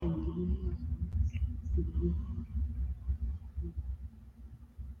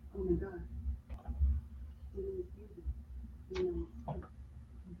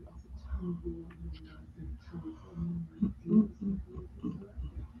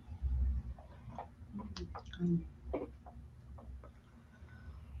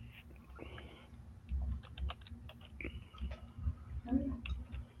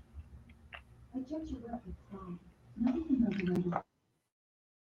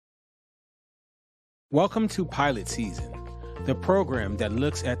Welcome to Pilot Season, the program that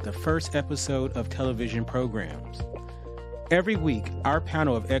looks at the first episode of television programs. Every week, our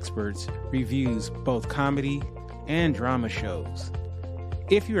panel of experts reviews both comedy and drama shows.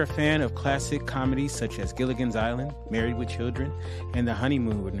 If you're a fan of classic comedies such as Gilligan's Island, Married with Children, and The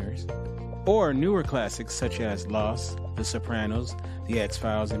Honeymooners, or newer classics such as Lost, The Sopranos, The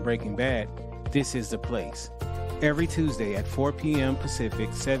X-Files, and Breaking Bad, this is the place. Every Tuesday at 4 p.m.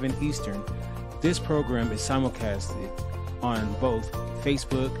 Pacific, 7 Eastern, this program is simulcasted on both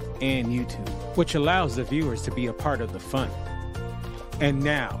Facebook and YouTube, which allows the viewers to be a part of the fun. And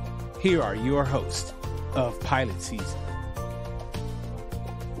now, here are your hosts of Pilot Season.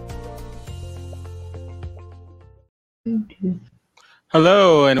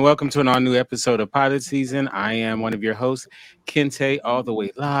 Hello, and welcome to an all-new episode of Pilot Season. I am one of your hosts, Kente, all the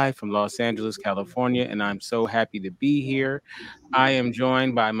way live from Los Angeles, California, and I'm so happy to be here. I am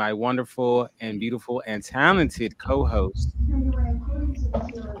joined by my wonderful and beautiful and talented co-host.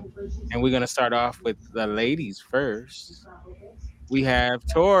 And we're going to start off with the ladies first. We have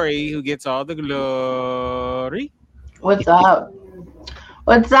Tori, who gets all the glory. What's up?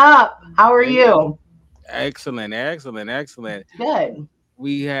 What's up? How are you? Excellent. Good.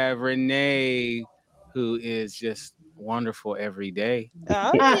 We have Renee, who is just wonderful every day.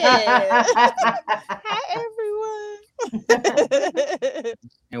 Oh, yeah. Hi, everyone.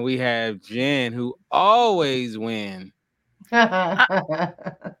 And we have Jen, who always wins.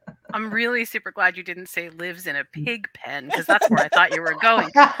 I'm really super glad you didn't say lives in a pig pen, because that's where I thought you were going.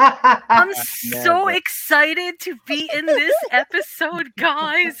 I'm so excited to be in this episode,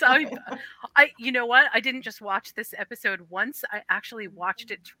 guys. I you know what? I didn't just watch this episode once. I actually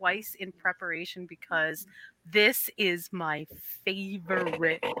watched it twice in preparation because this is my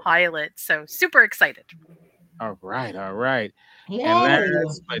favorite pilot. So super excited. All right. Yay. And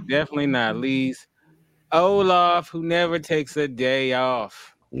last but definitely not least, Olaf, who never takes a day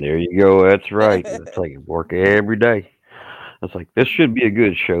off. There you go. That's right. It's like work every day. It's like this should be a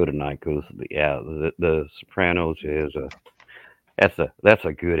good show tonight because the Sopranos is that's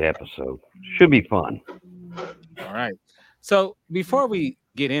a good episode. Should be fun. All right. So before we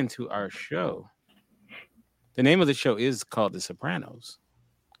get into our show, the name of the show is called The Sopranos.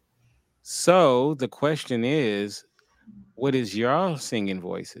 So the question is, what is your singing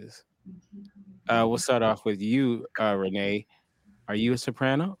voices? We'll start off with you, Renee. Are you a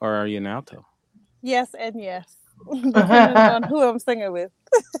soprano or are you an alto? Yes and yes, depending on who I'm singing with.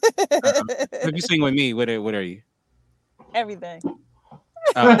 If you sing with me, what are you? Everything.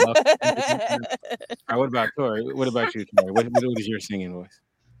 What about Tori? What about you, Tori? What is your singing voice?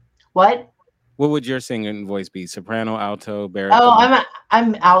 What? What would your singing voice be? Soprano, alto, baritone? Oh,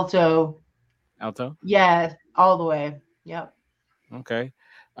 I'm alto. Alto? Yeah, all the way. Yep. Okay.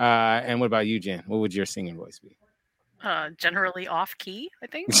 And what about you, Jen? What would your singing voice be? Generally off key, I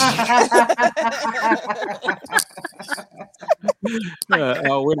think.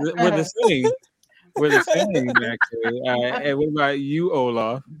 We're the same. We're the same, actually. And what about you,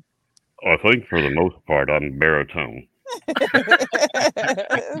 Olaf? I think for the most part, I'm baritone.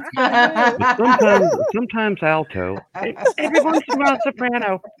 Sometimes alto. Every once in a while,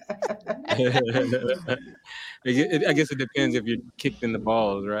 soprano. I guess it depends if you're kicked in the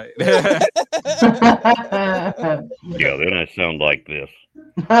balls, right? Yeah, then I sound like this.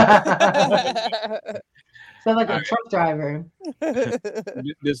 Sound like a truck driver.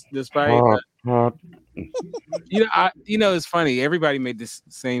 Despite, it's funny. Everybody made this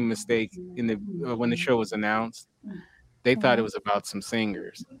same mistake in when the show was announced. They thought it was about some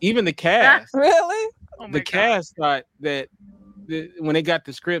singers. Even the cast. Really? The cast thought that when they got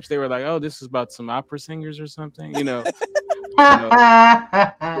the scripts, they were like, "Oh, this is about some opera singers or something," But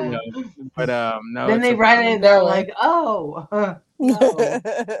no. Then they write it. They're like, "Oh,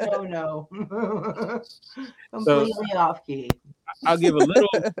 no, completely off key." I'll give a little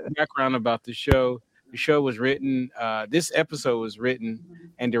background about the show. The show was written. This episode was written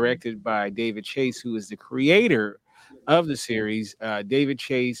and directed by David Chase, who is the creator of the series. David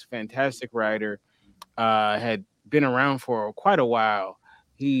Chase, fantastic writer, had been around for quite a while.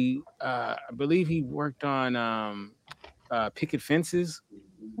 He, I believe, he worked on Picket Fences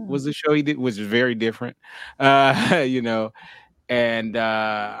was the show he did, which is very different. You know, and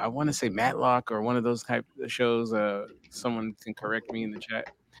I want to say Matlock or one of those type of shows. Someone can correct me in the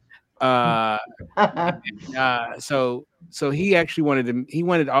chat. So he actually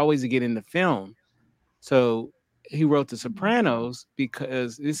wanted always to get into film. So he wrote The Sopranos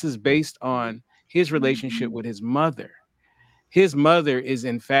because this is based on his relationship with his mother. His mother is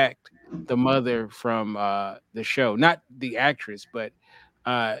in fact the mother from the show, not the actress, but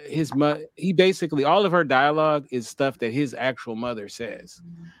his mother. He basically, all of her dialogue is stuff that his actual mother says.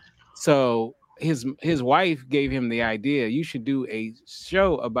 So his wife gave him the idea, you should do a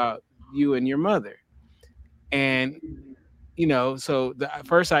show about you and your mother. And you know, so the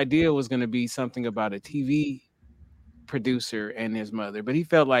first idea was going to be something about a TV producer and his mother, but he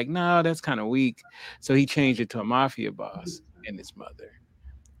felt like, no, that's kind of weak. So he changed it to a mafia boss and his mother.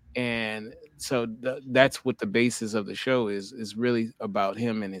 And so that's what the basis of the show is really about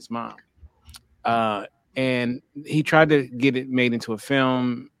him and his mom. And he tried to get it made into a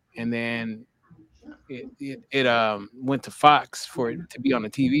film, and then it went to Fox for it to be on a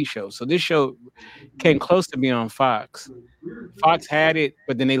TV show. So this show came close to being on Fox. Fox had it,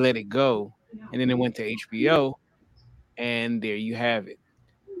 but then they let it go, and then it went to HBO, and there you have it.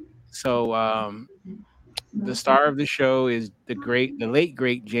 So the star of the show is the late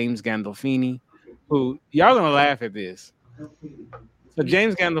great James Gandolfini, who y'all gonna laugh at this. So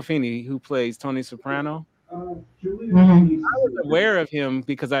James Gandolfini, who plays Tony Soprano, Mhm. I was aware of him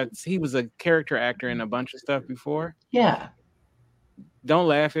because he was a character actor in a bunch of stuff before. Yeah. Don't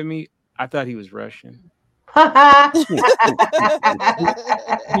laugh at me. I thought he was Russian because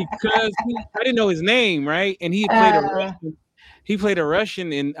I didn't know his name, right? And he played a Russian. He played a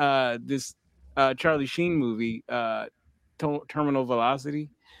Russian in this Charlie Sheen movie, Terminal Velocity.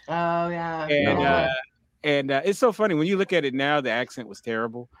 Oh yeah. And it's so funny when you look at it now. The accent was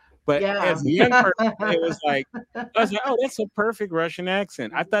terrible, but Yeah. as a young person, it was like, I was like, oh, that's a perfect Russian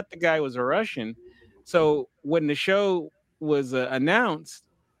accent. I thought the guy was a Russian. So when the show was announced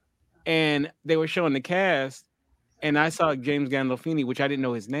and they were showing the cast, and I saw James Gandolfini, which I didn't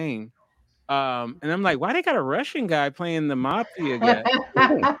know his name, and I'm like, why they got a Russian guy playing the mafia guy?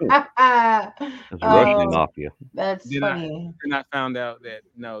 It's Russian mafia. That's Then funny. And I found out that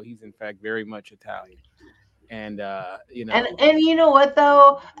no, he's in fact very much Italian. And you know, And you know what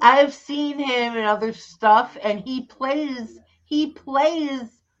though? I've seen him in other stuff, and he plays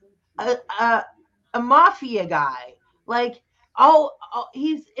a mafia guy. Like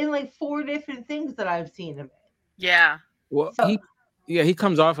he's in like 4 different things that I've seen him in. Yeah. well, So- he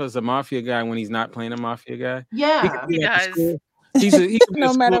comes off as a mafia guy when he's not playing a mafia guy. Yeah. He does. He could be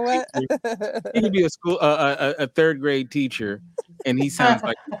No a matter school what. teacher. He could be a third grade teacher, and he seems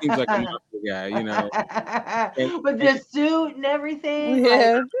like a mafia guy, you know. With the suit and everything.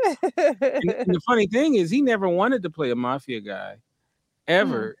 Yeah. And the funny thing is, he never wanted to play a mafia guy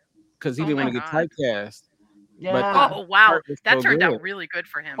ever because he Oh didn't my want to get God. typecast. Yeah. Oh wow, part was that so turned good. out really good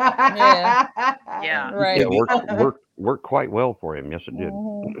for him. Yeah. Yeah. Right. Yeah, worked quite well for him. Yes, it did.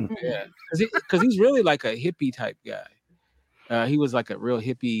 Mhm. Yeah, because he's really like a hippie type guy. He was like a real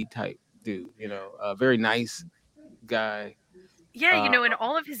hippie type dude, you know, a very nice guy. Yeah, you know, in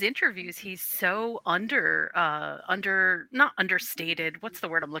all of his interviews, he's so not understated. What's the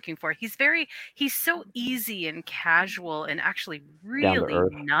word I'm looking for? He's so easy and casual and actually really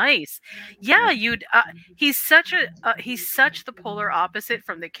earth. nice. Yeah, he's such the polar opposite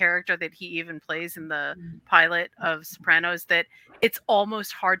from the character that he even plays in the pilot of Sopranos that it's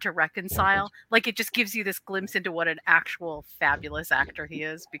almost hard to reconcile. Like it just gives you this glimpse into what an actual fabulous actor he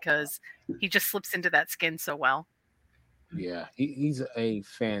is because he just slips into that skin so well. Yeah, he's a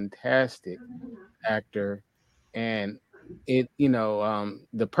fantastic actor, and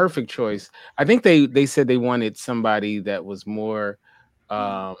the perfect choice. I think they said they wanted somebody that was more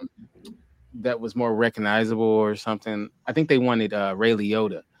recognizable or something. I think they wanted Ray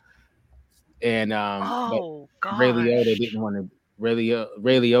Liotta, and Oh but Ray Liotta gosh. didn't want to. Ray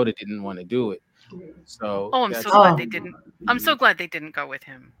Liotta didn't want to do it. So Oh, I'm that's- so glad they didn't. I'm so glad they didn't go with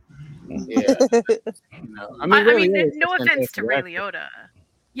him. yeah. I I mean, mean, Ray Liotta's no a offense to fantastic Ray actor. Liotta.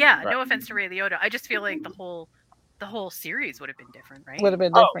 Yeah, Right. no offense to Ray Liotta. I just feel like the whole series would have been different, right? Would have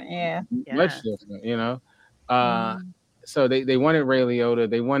been Oh. different, yeah. Yeah. Much different, you know. So they wanted Ray Liotta.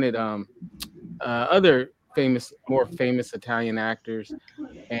 They wanted other more famous Italian actors,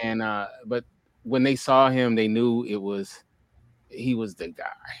 and but when they saw him, they knew he was the guy,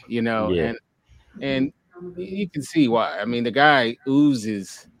 you know. Yeah. And you can see why. I mean, the guy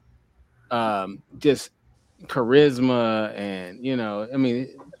oozes just charisma, and you know, I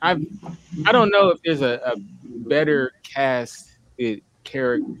mean, I don't know if there's a better casted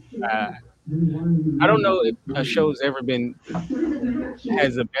character. I don't know if a show's ever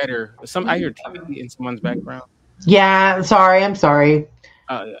has a better. I hear TV in someone's background. Yeah, I'm sorry.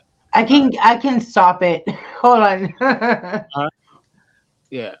 Yeah. I can stop it. Hold on.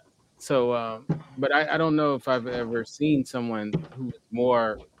 Yeah. So, but I don't know if I've ever seen someone who's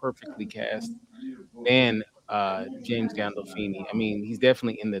more perfectly cast than James Gandolfini. I mean, he's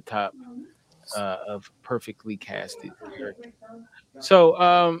definitely in the top of perfectly casted characters.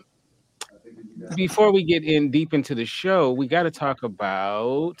 So, before we get in deep into the show, we got to talk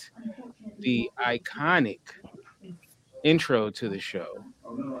about the iconic intro to the show.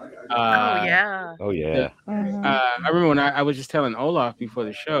 Oh yeah. Oh yeah. I remember when I was just telling Olaf before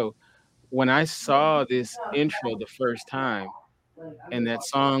the show, when I saw this intro the first time, and that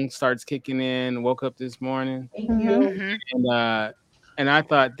song starts kicking in, woke up this morning, Mhm. and I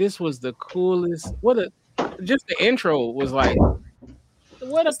thought this was the coolest. Just the intro was like,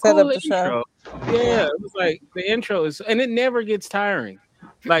 what a Set up cool the show. intro. Yeah, it was like the intro is, and it never gets tiring.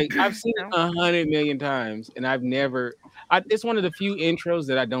 Like I've seen it No. 100 million times, and I've never. It's one of the few intros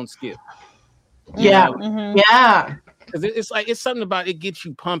that I don't skip. Yeah. Mhm. Yeah. Because it's something about it gets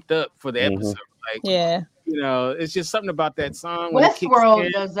you pumped up for the episode. Like, Yeah. it's just something about that song. When it kicks Westworld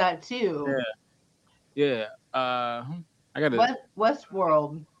in. does that too. Yeah. I gotta.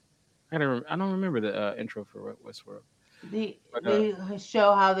 Westworld. I don't remember the intro for Westworld. They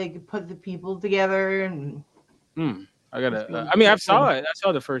show how they could put the people together and. I gotta. I mean, I saw it. I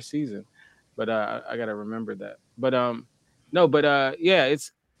saw the first season, but I gotta remember that. But no, but yeah,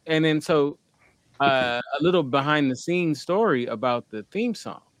 it's and then so a little behind the scenes story about the theme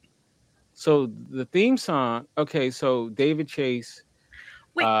song. So the theme song. Okay, so David Chase.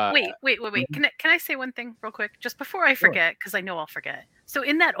 Wait. Can I say one thing real quick, just before I forget, because I know I'll forget. So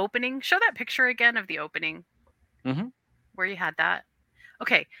in that opening, show that picture again of the opening, where you had that.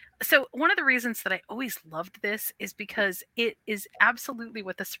 Okay, so one of the reasons that I always loved this is because it is absolutely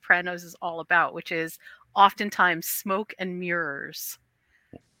what The Sopranos is all about, which is oftentimes smoke and mirrors.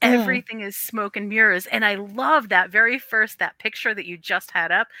 Everything is smoke and mirrors, and I love that that picture that you just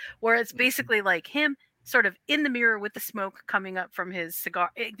had up, where it's basically like him sort of in the mirror with the smoke coming up from his cigar,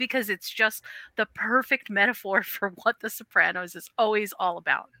 because it's just the perfect metaphor for what The Sopranos is always all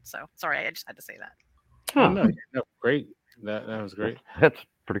about. So sorry, I just had to say that. Oh no, great. That was great. That's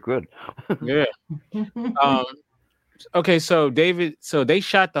pretty good. Yeah. Okay, so they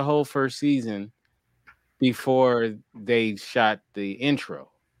shot the whole first season before they shot the intro.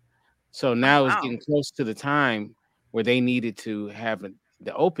 So now it's getting close to the time where they needed to have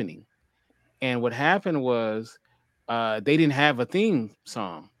the opening. And what happened was they didn't have a theme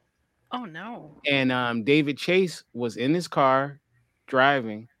song. Oh no. And David Chase was in his car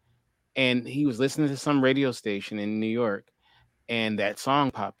driving, and he was listening to some radio station in New York, and that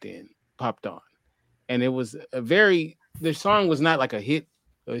song popped on. And it was the song was not like a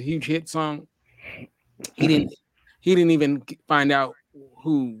huge hit song. He didn't even find out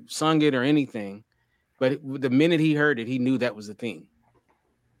who sung it or anything, but the minute he heard it, he knew that was the thing.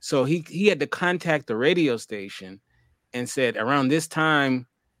 So he had to contact the radio station and said, around this time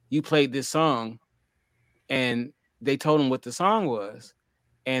you played this song, and they told him what the song was.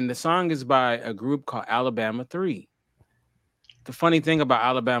 And the song is by a group called Alabama 3. The funny thing about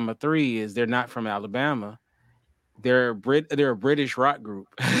Alabama 3 is they're not from Alabama. They're a British rock group.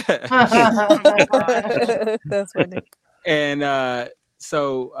 That's funny. And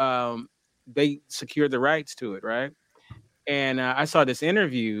so they secured the rights to it, right? And I saw this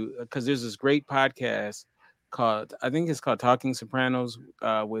interview because there's this great podcast called Talking Sopranos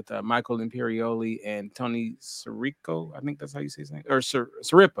with Michael Imperioli and Tony Sirico. I think that's how you say his name. Or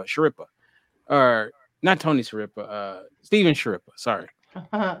Sciarippa. Or not Tony Sciarippa, Steven Sciarippa, sorry.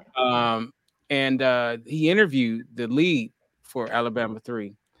 And he interviewed the lead for Alabama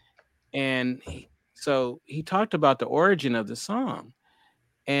 3. And so he talked about the origin of the song.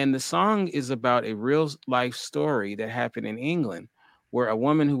 And the song is about a real life story that happened in England, where a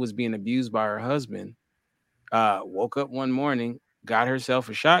woman who was being abused by her husband woke up one morning, got herself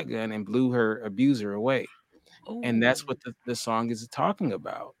a shotgun, and blew her abuser away. Ooh. And that's what the song is talking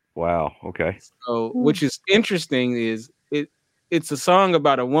about. Wow. Okay. So, which is interesting, is it's a song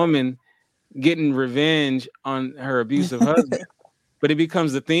about a woman getting revenge on her abusive husband, but it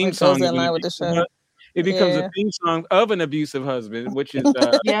becomes the theme song. Goes in line with the show. It becomes a theme song of an abusive husband, which is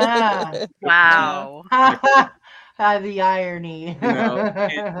wow. The irony.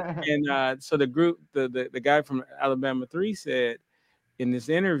 So the group, the guy from Alabama 3 said in this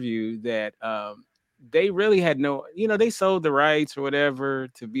interview that they really had no, they sold the rights or whatever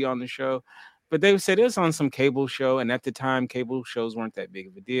to be on the show, but they said it was on some cable show, and at the time, cable shows weren't that big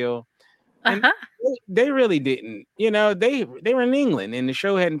of a deal, and they really didn't. They were in England, and the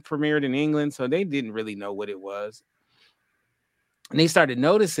show hadn't premiered in England, so they didn't really know what it was. And they started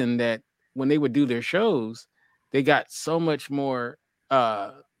noticing that when they would do their shows, they got so much more,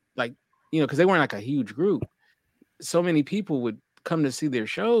 because they weren't like a huge group. So many people would come to see their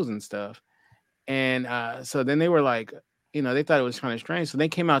shows and stuff. And so then they were like, they thought it was kind of strange. So they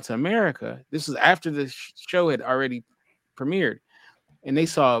came out to America. This was after the show had already premiered. And they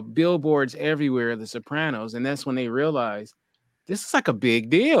saw billboards everywhere of The Sopranos. And that's when they realized this is like a big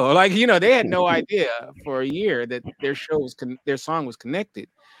deal. Like, they had no idea for a year that their show was, their song was connected.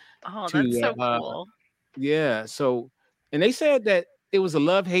 Oh, that's so cool. Yeah. So, and they said that it was a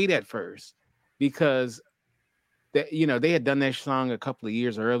love-hate at first because that, they had done that song a couple of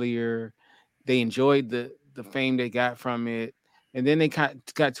years earlier. They enjoyed the fame they got from it. And then they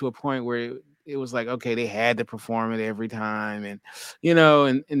got to a point where it was like, okay, they had to perform it every time. And,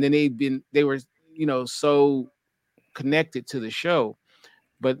 and then they were, so connected to the show.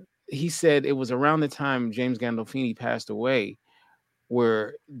 But he said it was around the time James Gandolfini passed away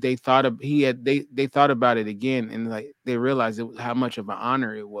where they thought they thought about it again, and like they realized how much of an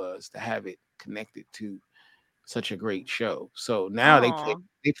honor it was to have it connected to such a great show. So now they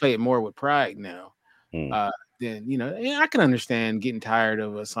play it more with pride now. Then I can understand getting tired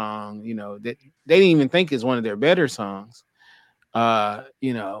of a song that they didn't even think is one of their better songs. I've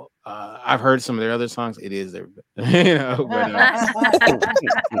heard some of their other songs. It is their, but,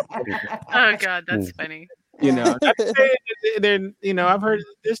 oh God, that's funny. I've heard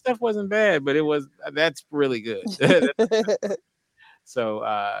their stuff wasn't bad, but that's really good. So,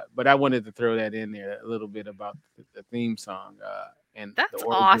 but I wanted to throw that in there a little bit about the theme song. And that's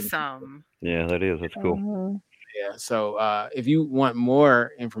awesome. Yeah, that is. That's cool. Mm-hmm. Yeah. So, if you want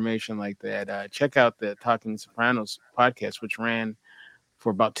more information like that, check out the Talking Sopranos podcast, which ran for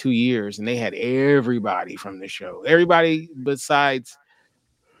about 2 years, and they had everybody from the show. Everybody besides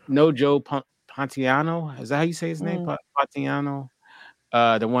Joe Pontiano. Is that how you say his name? Pontiano.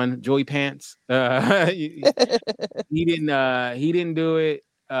 The one Joey Pants. He didn't do it.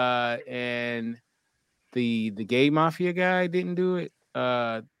 And the gay mafia guy didn't do it.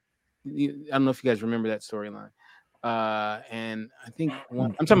 I don't know if you guys remember that storyline. And I think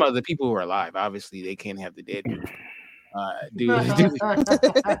I'm talking about the people who are alive. Obviously, they can't have the dead people. Are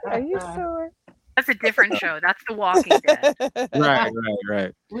you sure? That's a different show. That's The Walking Dead. Right.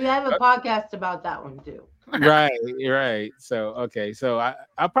 We have a podcast about that one too. Right. So okay, so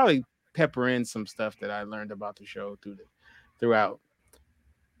I'll probably pepper in some stuff that I learned about the show throughout.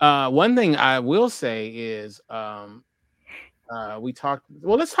 One thing I will say is we talked.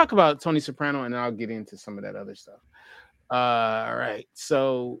 Well, let's talk about Tony Soprano, and then I'll get into some of that other stuff. All right.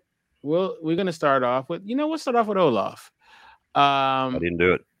 So we're gonna start off with we'll start off with Olaf. I didn't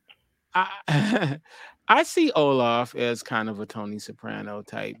do it. I see Olaf as kind of a Tony Soprano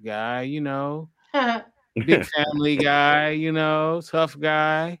type guy, big family guy, tough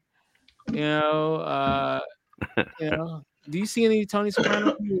guy, do you see any Tony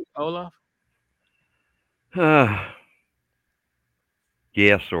Soprano in Olaf?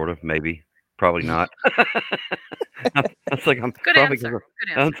 Yeah, sort of, maybe, probably not. That's like I'm Good probably answer.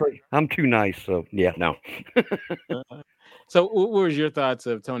 Good answer. I'm too nice, so yeah, no. So, what was your thoughts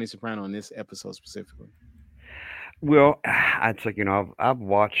of Tony Soprano in this episode specifically? Well, I'd say I've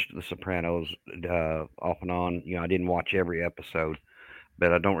watched The Sopranos off and on. I didn't watch every episode,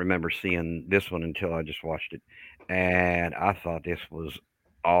 but I don't remember seeing this one until I just watched it, and I thought this was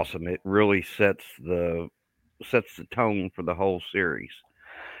awesome. It really sets the tone for the whole series,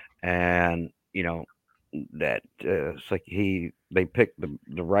 and that it's like they picked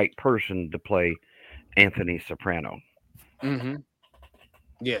the right person to play Anthony Soprano. Mm-hmm.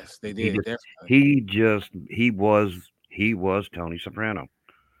 Yes, they did. He was Tony Soprano.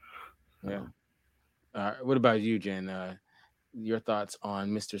 Yeah. What about you, Jen? Your thoughts on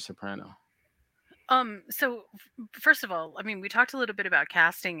Mr. Soprano? So first of all, I mean, we talked a little bit about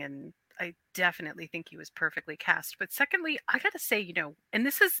casting, and I definitely think he was perfectly cast. But secondly, I gotta say, and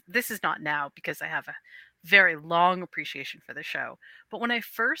this is not now because I have a very long appreciation for the show. But when I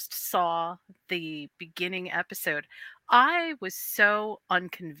first saw the beginning episode, I was so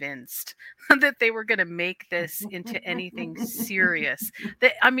unconvinced that they were going to make this into anything serious.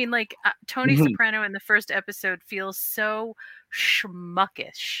 Tony Soprano in the first episode feels so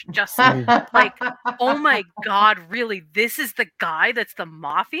schmuckish. Just like, oh my God, really? This is the guy that's the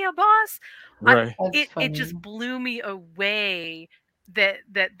mafia boss? Right. It just blew me away that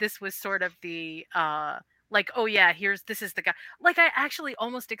this was sort of the like, oh yeah, this is the guy. Like, I actually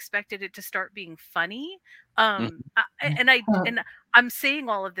almost expected it to start being funny. Mhm. And I'm saying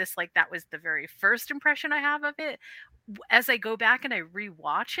all of this like that was the very first impression I have of it. As I go back and I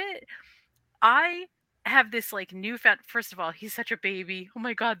rewatch it, I have this like newfound. First of all, he's such a baby. Oh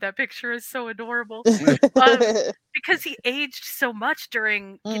my god, that picture is so adorable. Because he aged so much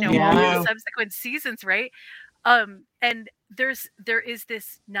during all of the Yeah. subsequent seasons, right? And there is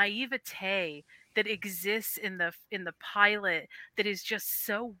this naivete that exists in the pilot that is just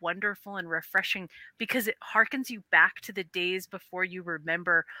so wonderful and refreshing, because it harkens you back to the days before you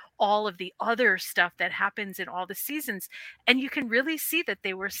remember all of the other stuff that happens in all the seasons, and you can really see that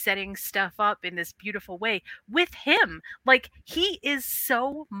they were setting stuff up in this beautiful way with him. Like, he is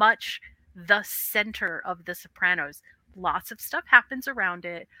so much the center of the Sopranos. Lots of stuff happens around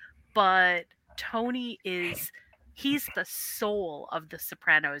it, but Tony he's the soul of the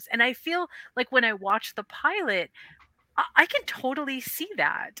Sopranos. And I feel like when I watch the pilot, I can totally see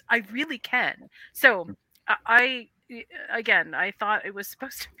that. I really can. So again, I thought it was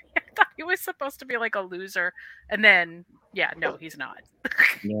supposed to be I thought he was supposed to be like a loser. And then no, he's not.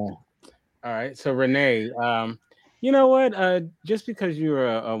 Yeah. All right. So Renee, you know what? Just because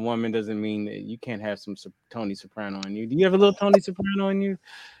you're a woman doesn't mean that you can't have some Tony Soprano in you. Do you have a little Tony Soprano in you?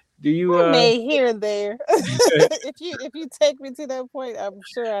 Do you? I may here and there. If you take me to that point, I'm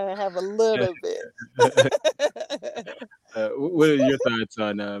sure I have a little bit. What are your thoughts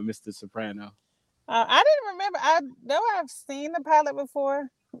on Mr. Soprano? I didn't remember. I know I've seen the pilot before,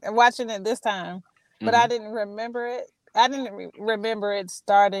 watching it this time, but I didn't remember it. I didn't remember it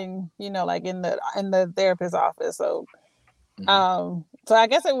starting, like in the therapist's office. So, so I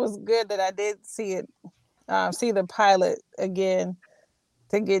guess it was good that I did see it, see the pilot again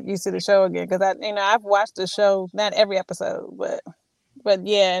to get used to the show again, because I've watched the show, not every episode, but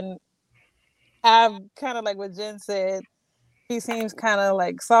yeah, and I'm kind of like what Jen said. He seems kind of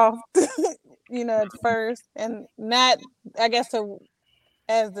like soft, at first, and not, I guess,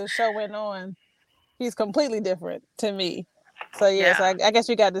 as the show went on, he's completely different to me. So yeah, so I guess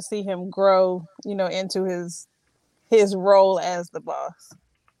you got to see him grow, into his role as the boss.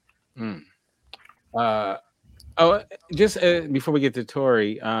 Just before we get to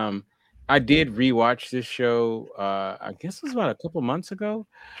Tori, I did rewatch this show. I guess it was about a couple months ago.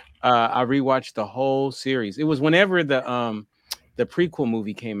 I rewatched the whole series. It was whenever the prequel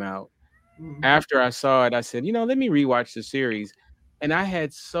movie came out. After I saw it, I said, let me rewatch the series. And I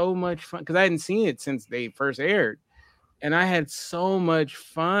had so much fun because I hadn't seen it since they first aired. And I had so much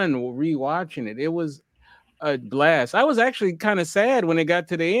fun rewatching it. It was a blast. I was actually kind of sad when it got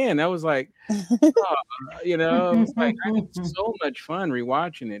to the end. I was like, it was like I had so much fun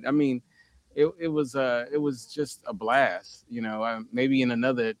rewatching it. I mean, it was just a blast. Maybe in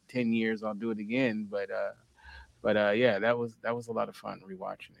another 10 years I'll do it again. But yeah, that was a lot of fun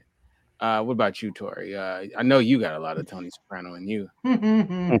rewatching it. What about you, Tori? I know you got a lot of Tony Soprano in you.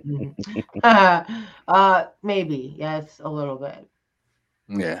 Maybe, yes, a little bit.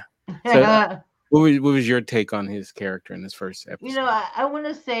 Yeah. So, what was your take on his character in this first episode? I want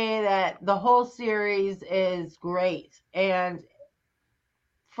to say that the whole series is great, and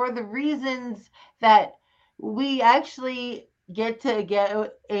for the reasons that we actually get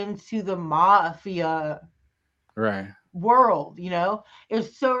into the mafia world,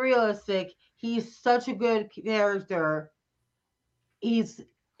 it's so realistic. He's such a good character. It's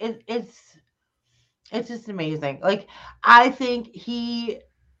just amazing. Like, I think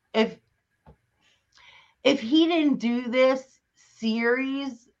if he didn't do this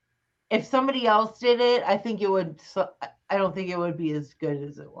series, if somebody else did it, I don't think it would be as good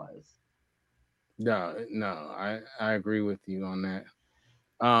as it was. No, I agree with you on that.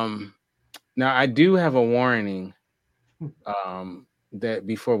 Now I do have a warning. That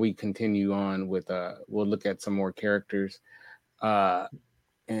before we continue on with, we'll look at some more characters, and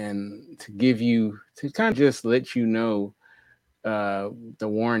to kind of just let you know, the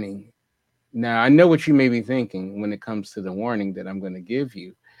warning. Now I know what you may be thinking when it comes to the warning that I'm going to give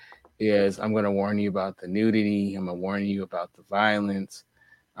you. Is I'm going to warn you about the nudity. I'm going to warn you about the violence.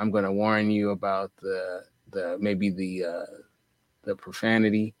 I'm going to warn you about the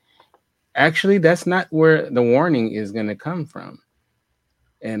profanity. Actually, that's not where the warning is going to come from.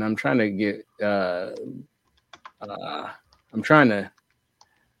 And I'm trying to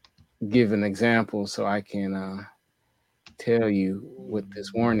give an example so I can tell you what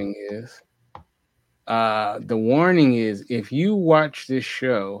this warning is. The warning is, if you watch this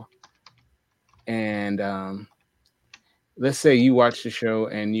show and let's say you watch the show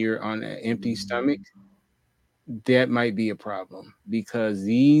and you're on an empty stomach, that might be a problem, because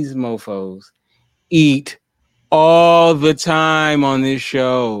these mofos eat all the time on this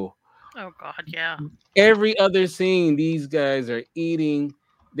show. Oh God, yeah. Every other scene, these guys are eating.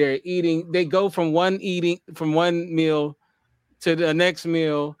 They're eating. They go from one meal to the next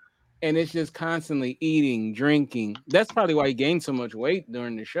meal, and it's just constantly eating, drinking. That's probably why he gained so much weight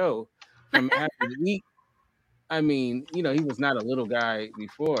during the show from having to eat. I mean, he was not a little guy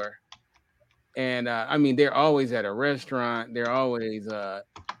before, and I mean, they're always at a restaurant. They're always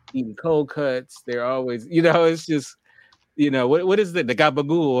eating cold cuts. They're always, it's just, what is the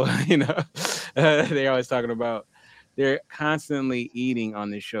gabagool? They're always talking about. They're constantly eating on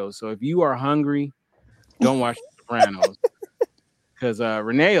this show. So if you are hungry, don't watch The Sopranos. Because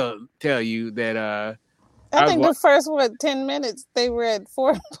Renee will tell you that I think the first 10 minutes they were at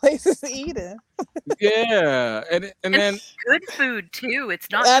 4 places eating. Yeah, and then good food too. It's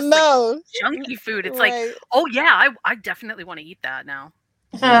not I just know like junky food. It's Right. like, oh yeah, I definitely want to eat that now.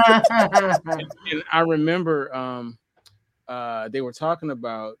 and I remember they were talking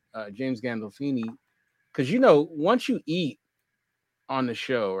about James Gandolfini because once you eat on the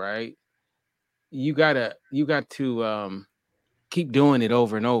show, right, you got to keep doing it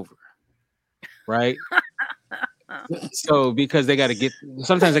over and over, right? So because they got to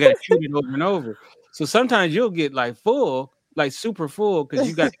sometimes they got to shoot it over and over. So sometimes you'll get like full, like super full, because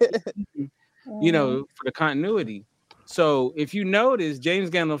you got for the continuity. So if you notice, James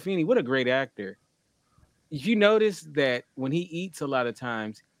Gandolfini, what a great actor. If you notice that when he eats a lot of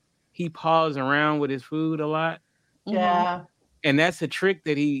times, he paws around with his food a lot. Yeah. And that's a trick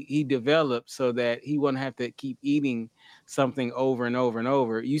that he developed so that he wouldn't have to keep eating something over and over and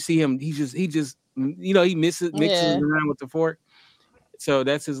over. You see him, he just he mixes around with the fork. So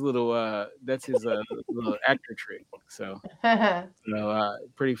that's his little little actor trick. So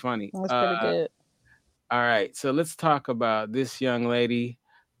pretty funny. That's pretty good. All right, so let's talk about this young lady,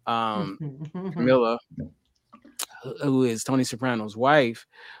 Camilla, who is Tony Soprano's wife,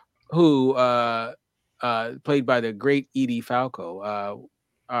 who played by the great Edie Falco. All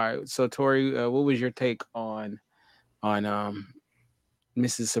right, so Tori, what was your take on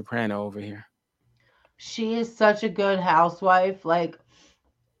Mrs. Soprano over here? She is such a good housewife. Like,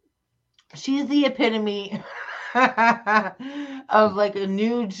 she's the epitome of like a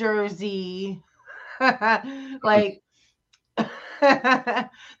New Jersey, like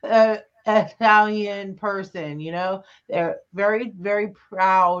Italian person. They're very, very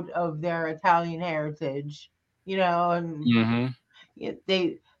proud of their Italian heritage. And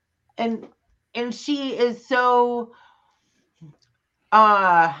they and she is so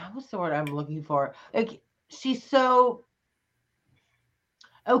what's the word I'm looking for? Like, she's so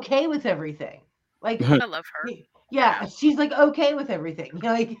okay with everything. Like, I love her. Yeah, she's like okay with everything.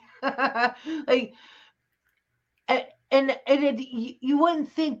 Like, like, and you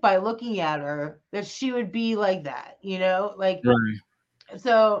wouldn't think by looking at her that she would be like that. Like, right.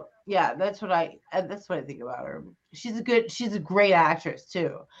 So yeah, that's what I think about her. She's a great actress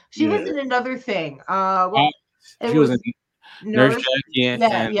too. She was in another thing. She was in Nurse Jackie.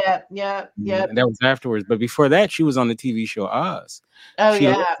 Yeah. And that was afterwards. But before that, she was on the TV show Oz. Oh, she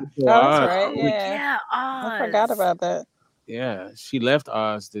yeah. That's right. Yeah, Oz. I forgot about that. Yeah, she left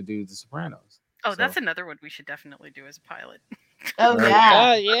Oz to do The Sopranos. Oh, that's another one we should definitely do as a pilot. Oh, Right. yeah.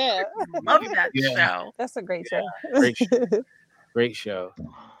 Oh yeah. Love that show. That's a great show. Great show. Great show.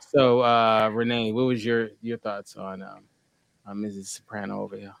 So, Renee, what was your thoughts on Mrs. Soprano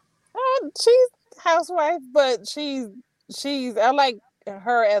over here? She's housewife, but she's I like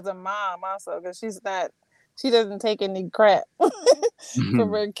her as a mom also because she doesn't take any crap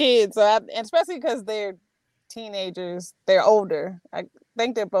from her kids. So and especially because they're teenagers, they're older. I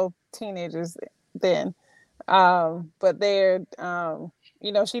think they're both teenagers then. But they're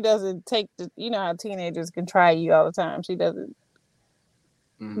she doesn't take how teenagers can try you all the time. She doesn't.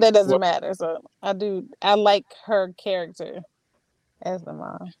 That doesn't matter. So I like her character as the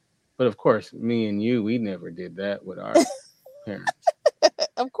mom. But of course, me and you, we never did that with our parents.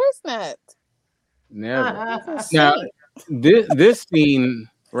 Of course not. Never. Now, this scene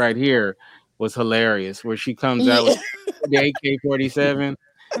right here was hilarious, where she comes out with the AK-47.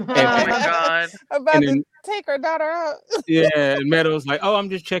 Oh my God! About to take her daughter out. Yeah, and Meadows like, oh, I'm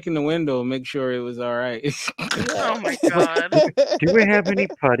just checking the window, make sure it was all right. Oh my God! Do we have any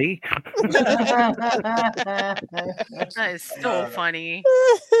putty? That is so funny.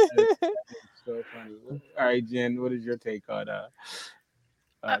 So funny. All right, Jen, what is your take on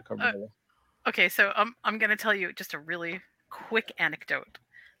Carmela? Okay, so I'm gonna tell you just a really quick anecdote.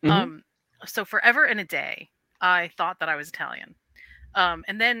 Mm-hmm. So forever and a day, I thought that I was Italian.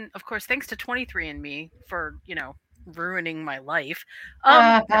 And then, of course, thanks to 23andMe for, ruining my life.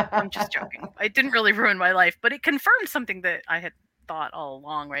 No, I'm just joking. It didn't really ruin my life, but it confirmed something that I had thought all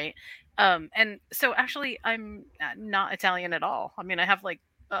along, right? And so actually, I'm not Italian at all. I mean, I have like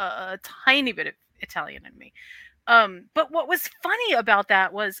a tiny bit of Italian in me. But what was funny about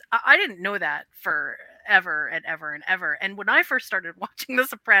that was I didn't know that for ever and ever and ever. And when I first started watching The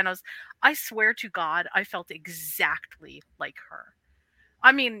Sopranos, I swear to God, I felt exactly like her.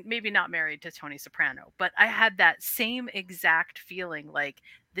 I mean, maybe not married to Tony Soprano, but I had that same exact feeling like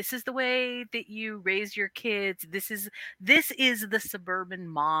this is the way that you raise your kids. This is the suburban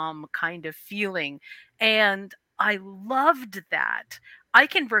mom kind of feeling. And I loved that. I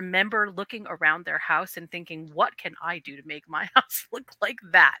can remember looking around their house and thinking, what can I do to make my house look like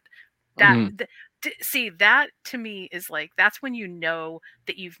that? See, that to me is like that's when you know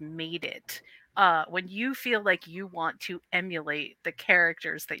that you've made it. When you feel like you want to emulate the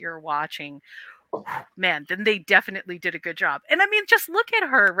characters that you're watching, man, then they definitely did a good job. And I mean, just look at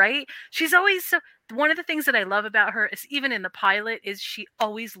her, right? She's always so. One of the things that I love about her is even in the pilot is she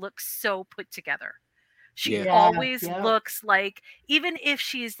always looks so put together. She always looks like, even if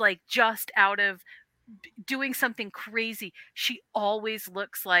she's like just out of doing something crazy, she always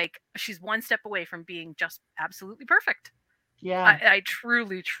looks like she's one step away from being just absolutely perfect. Yeah. I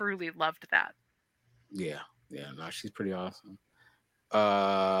truly, truly loved that. Yeah. No, she's pretty awesome.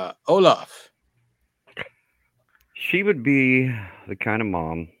 Olaf. She would be the kind of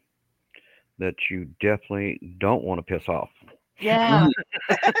mom that you definitely don't want to piss off. Yeah.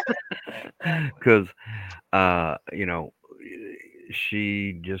 Because,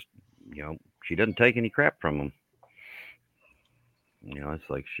 she just, she doesn't take any crap from them. It's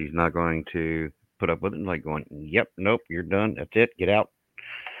like she's not going to put up with it. Like going, yep, nope, you're done. That's it. Get out.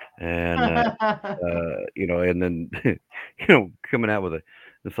 And and then coming out with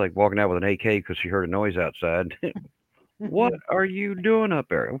it's like walking out with an AK because she heard a noise outside. What are you doing up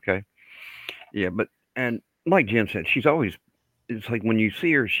there? Okay, yeah, but and like Jen said, she's always. It's like when you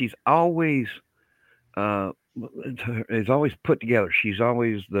see her, she's always is always put together. She's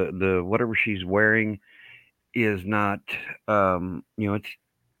always the whatever she's wearing is not it's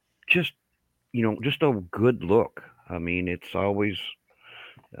just just a good look. I mean, it's always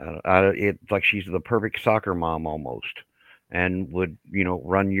it's like she's the perfect soccer mom almost, and would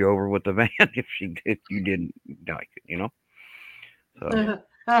run you over with the van if you didn't like it. So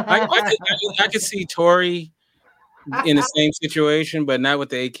I could see Tori in the same situation, but not with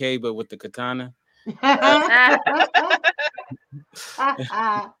the AK, but with the katana.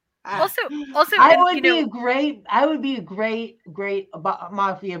 Also, I would be a great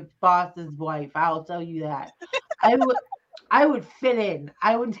mafia boss's wife. I'll tell you that. I would fit in.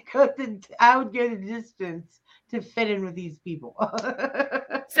 I would go the distance to fit in with these people.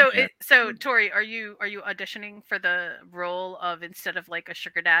 So Tori, are you auditioning for the role of, instead of like a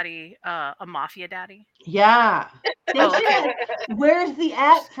sugar daddy, a mafia daddy? Yeah. Where's the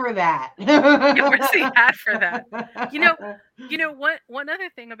ad for that? Where's the ad for that? One other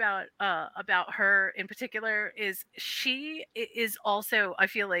thing about her in particular is she is also, I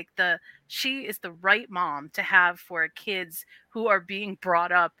feel like she is the right mom to have for kids who are being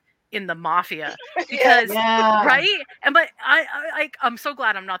brought up in the mafia, because right. And but I'm so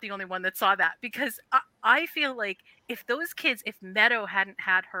glad I'm not the only one that saw that, because I feel like if Meadow hadn't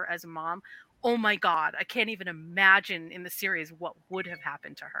had her as a mom, oh my God, I can't even imagine in the series what would have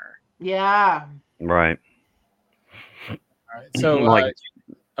happened to her. Yeah. Right. All right. So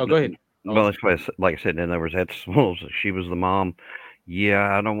go ahead. Well, that's why, like I said, in other words, she was the mom.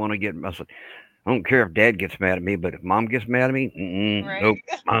 Yeah, I don't want to get. I don't care if Dad gets mad at me, but if Mom gets mad at me, Right. nope.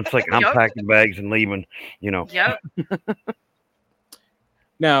 I'm packing bags and leaving. Yep.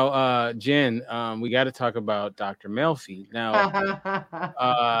 Now, Jen, we got to talk about Dr. Melfi. Now,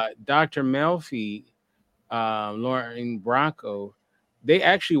 Dr. Melfi, Lauren Bracco, they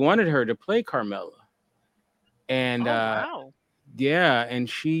actually wanted her to play Carmela, and wow. yeah, and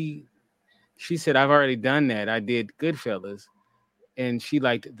she said, "I've already done that. I did Goodfellas." And she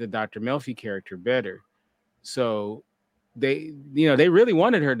liked the Dr. Melfi character better. So they really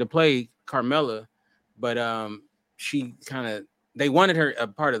wanted her to play Carmela, but they wanted her a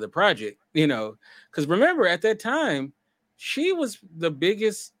part of the project, because remember at that time, she was the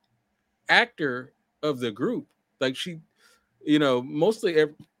biggest actor of the group. Like she, mostly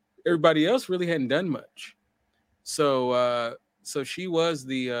everybody else really hadn't done much. So she was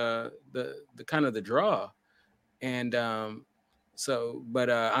the kind of the draw. And but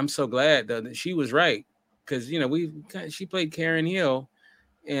I'm so glad that she was right, because she played Karen Hill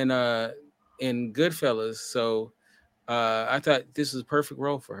in Goodfellas, so I thought this was a perfect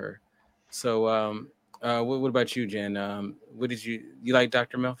role for her. So What about you, Jen? What did you like,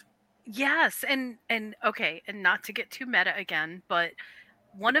 Dr. Melfi? Yes, and okay, and not to get too meta again, but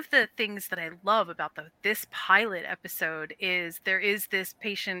one of the things that I love about this pilot episode is there is this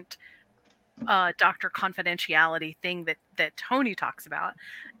patient doctor confidentiality thing that Tony talks about,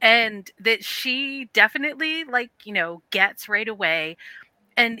 and that she definitely, like, gets right away.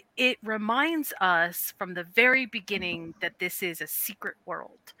 And it reminds us from the very beginning that this is a secret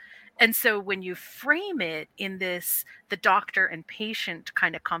world. And so when you frame it in this, the doctor and patient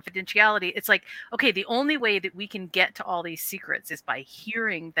kind of confidentiality, it's like, okay, the only way that we can get to all these secrets is by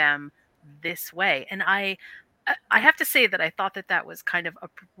hearing them this way. And I have to say that I thought that that was kind of a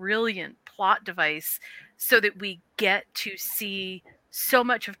brilliant plot device so that we get to see so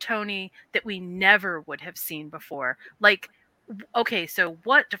much of Tony that we never would have seen before. Like, okay, so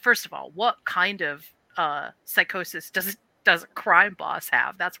first of all, what kind of psychosis does a crime boss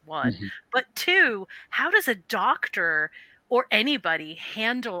have? That's one. Mhm. But two, how does a doctor or anybody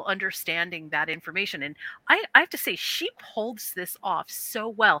handle understanding that information? And I have to say, she holds this off so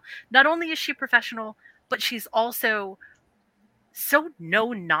well. Not only is she professional, but she's also so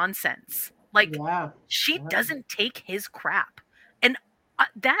no nonsense. Like, Yeah. she Yeah. doesn't take his crap. And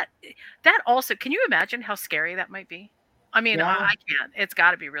that also, can you imagine how scary that might be? I mean, Yeah. I can't. It's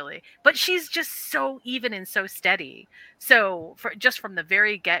got to be really. But she's just so even and so steady. So just from the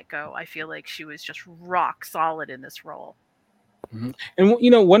very get-go, I feel like she was just rock solid in this role. Mhm.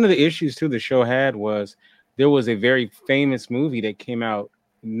 And one of the issues too the show had was there was a very famous movie that came out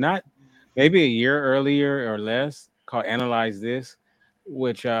not maybe a year earlier or less called Analyze This,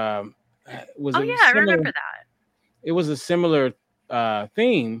 which was Oh a yeah, I similar. remember that. It was a similar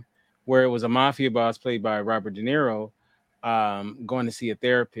theme where it was a mafia boss played by Robert De Niro going to see a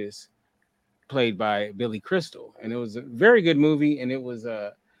therapist played by Billy Crystal, and it was a very good movie, and it was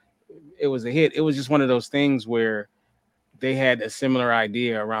a hit. It was just one of those things where they had a similar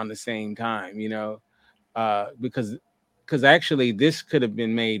idea around the same time, because actually this could have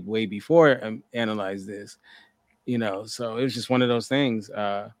been made way before Analyze This, so it was just one of those things.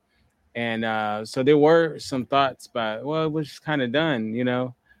 And so there were some thoughts it was kind of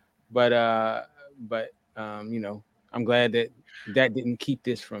done, but I'm glad that didn't keep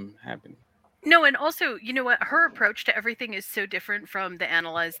this from happening. No, and also, you know what? Her approach to everything is so different from the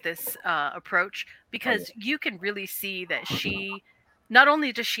Analyze This approach, because you can really see that she, not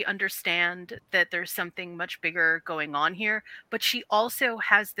only does she understand that there's something much bigger going on here, but she also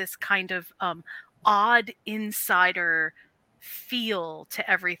has this kind of odd insider feel to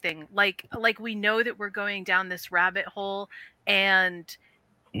everything. Like we know that we're going down this rabbit hole, and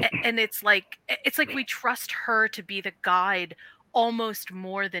it's like we trust her to be the guide almost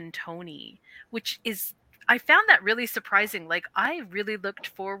more than Tony, which is, I found that really surprising. Like, I really looked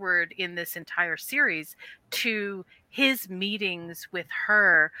forward in this entire series to his meetings with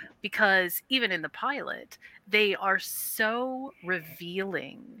her, because even in the pilot, they are so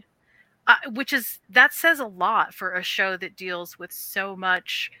revealing. That says a lot for a show that deals with so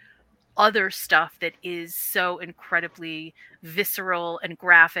much other stuff that is so incredibly visceral and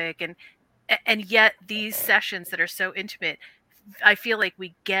graphic, and yet these sessions that are so intimate, I feel like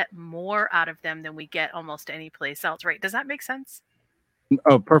we get more out of them than we get almost any place else, right? Does that make sense?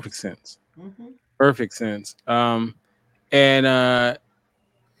 Oh, perfect sense. Mhm. Perfect sense. And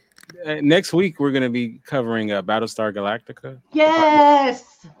next week we're going to be covering Battlestar Galactica.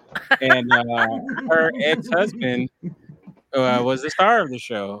 Yes. And her ex-husband was the star of the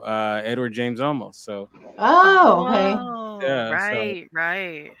show, Edward James Olmos. So Oh, okay. Yeah,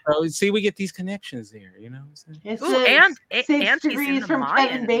 right. so see, we get these connections there, you know what I'm saying? It's Ooh, the and 6 he's in degrees the from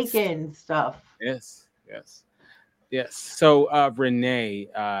Kevin Mayans. Bacon stuff. Yes. So Renee,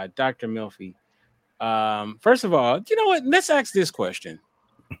 Dr. Melfi, first of all, you know what? Let's ask this question.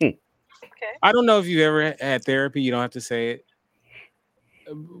 Okay. I don't know if you've ever had therapy. You don't have to say it.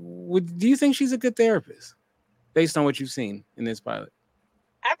 Do you think she's a good therapist based on what you've seen in this pilot?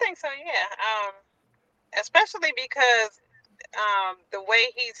 I think so, yeah. Especially because the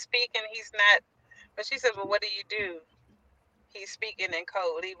way he's speaking, he's not. But she says, "Well, what do you do?" He's speaking in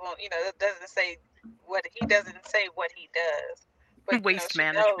code. He won't, it doesn't say what he does. But Waste she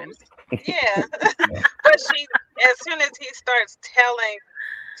management. knows. Yeah. But as soon as he starts telling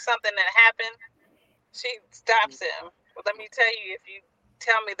something that happened, she stops him. Well, let me tell you, if you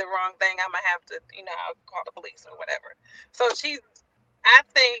tell me the wrong thing, I'm gonna have to, I'll call the police or whatever. So I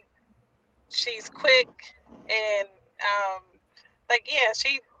think she's quick and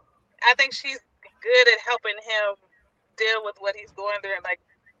I think she's good at helping him deal with what he's going through, and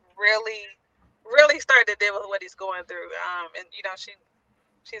really, really start to deal with what he's going through. And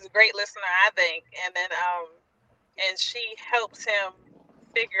She's a great listener, I think. And then and she helps him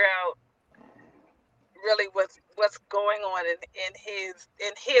figure out really what's going on in his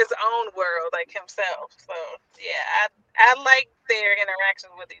own world, like himself. So yeah, I like their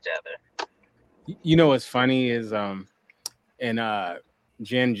interactions with each other. You know what's funny is and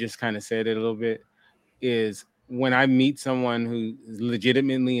Jen just kind of said it a little bit, is when I meet someone who is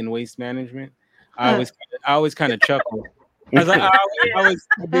legitimately in waste management, I always kind of chuckle. I was like,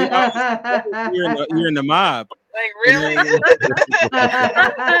 you're in the mob. Like, really?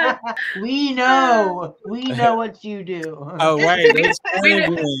 We know what you do. Oh, right.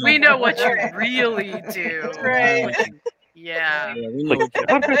 We know what you really do. Right. Yeah. we Like, know what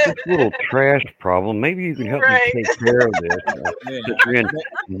I've got this little trash problem. Maybe you can help me take care of this. Yeah. Since you're in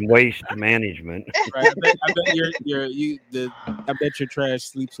waste management. Right. I bet your trash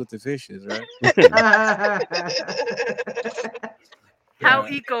sleeps with the fishes, right? How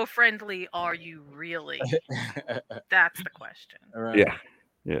eco-friendly are you really? That's the question. All right.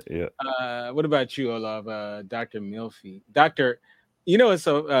 Yeah. What about you, Olaf? Dr. Milfy. You know it's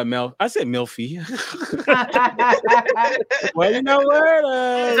so I said Milfy. Well, you know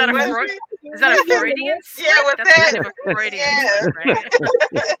what? Is that a Freudian? Yeah, what's That's that? kind of a Freudian, Yeah. right?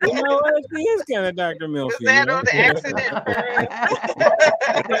 You know what? She is kind of Dr. Milfy. Was that on the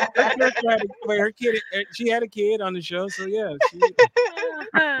accident? Wait, her kid. She had a kid on the show, so yeah, she would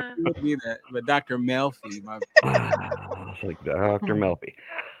be that. But Dr. Melfi, It's like Dr. Melfi.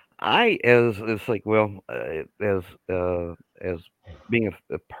 It's like, well, as being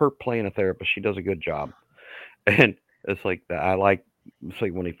her playing a therapist, she does a good job, and it's like it's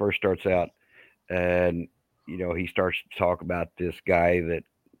like when he first starts out, and he starts to talk about this guy that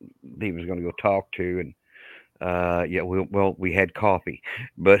he was going to go talk to, and we had coffee,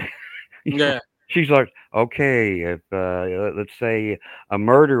 but yeah. She's like, okay, if let's say a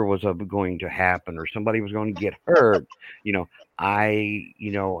murder was going to happen or somebody was going to get hurt, I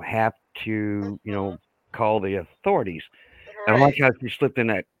have to call the authorities. And I like how she slipped in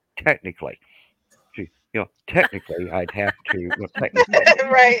that technically. Technically, I'd have to. Technically.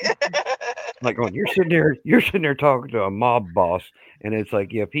 Right. Like, you're sitting there talking to a mob boss, and it's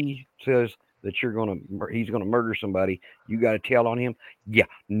like, if he says that he's gonna murder somebody, you got to tell on him. Yeah,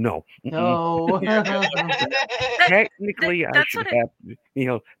 no. No. Technically, I should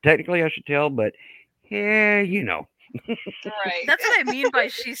technically I should tell, but yeah, Right. That's what I mean by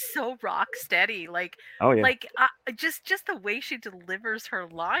she's so rock steady. Like, oh yeah, like just the way she delivers her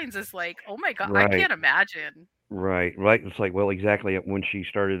lines is like, oh my god, Right. I can't imagine. right. It's like, well, exactly when she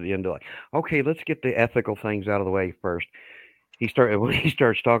started at the end, like, okay, let's get the ethical things out of the way first. When he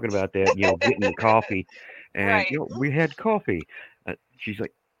starts talking about that, getting the coffee, and Right. We had coffee. She's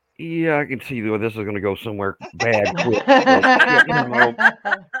like, yeah, I can see this is going to go somewhere bad quick.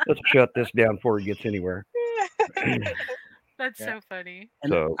 Let's shut this down before it gets anywhere. That's so funny.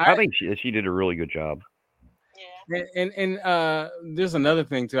 And So I think she did a really good job. Yeah. And there's another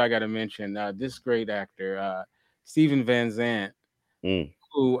thing too I got to mention. This great actor, Steven Van Zandt, Mm.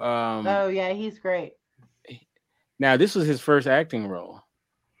 who Oh yeah, he's great. now this was his first acting role.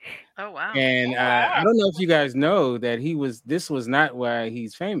 Oh wow. And I don't know if you guys know that this was not why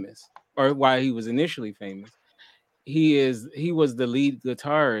he's famous or why he was initially famous. He was the lead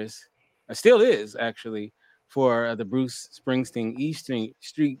guitarist, still is actually, for the Bruce Springsteen E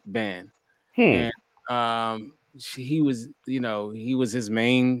Street Band. And he was his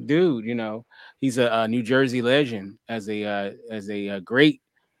main dude. He's a New Jersey legend as a great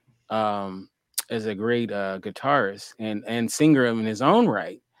guitarist and singer in his own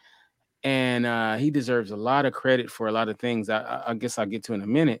right. And he deserves a lot of credit for a lot of things. I guess I'll get to in a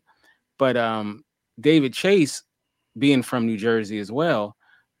minute. But David Chase, being from New Jersey as well,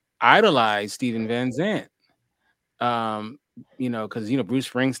 idolized Steven Van Zandt. Because Bruce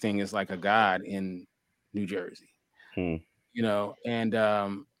Springsteen is like a god in New Jersey. And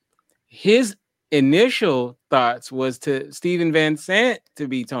his initial thoughts was to Steven Van Zandt to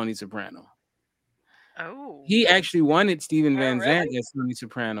be Tony Soprano. Oh. He actually wanted Steven Van Zandt as Tony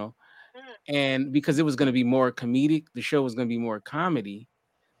Soprano. And because it was going to be more comedic, the show was going to be more comedy.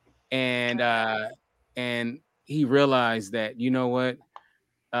 And he realized that,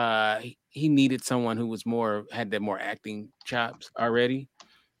 he needed someone who was had that more acting chops already.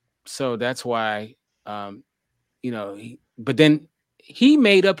 So that's why, but then he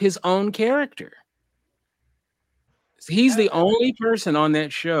made up his own character. He's the only person on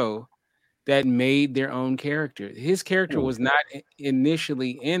that show that made their own character. His character was not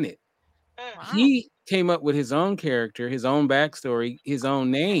initially in it. Wow. He came up with his own character, his own backstory, his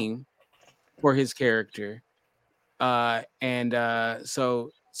own name for his character. So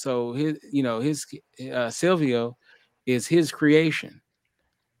his his Silvio is his creation.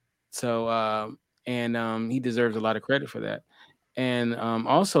 So he deserves a lot of credit for that. And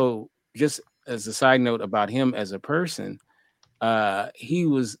also, just as a side note about him as a person, he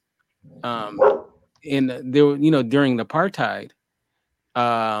was in there. During the apartheid,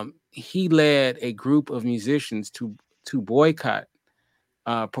 he led a group of musicians to boycott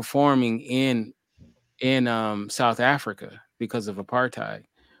performing in South Africa because of apartheid,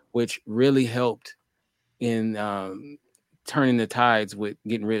 which really helped in turning the tides with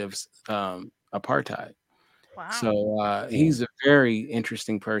getting rid of apartheid. Wow. So he's a very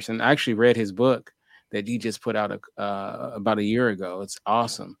interesting person. I actually read his book that he just put out about a year ago. It's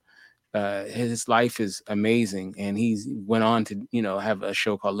awesome. His life is amazing, and he's went on to have a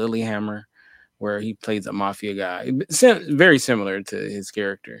show called Lilyhammer, where he plays a mafia guy, very similar to his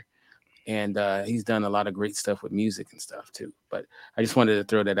character. And he's done a lot of great stuff with music and stuff too. But I just wanted to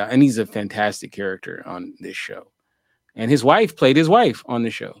throw that out. And he's a fantastic character on this show. And his wife played his wife on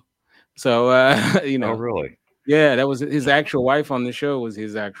the show. So Oh, really? yeah, that was his actual wife on the show. Was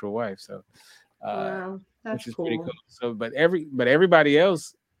his actual wife. So Wow, which that's is pretty cool. cool. So, but everybody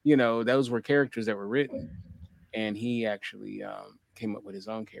else, those were characters that were written, and he actually came up with his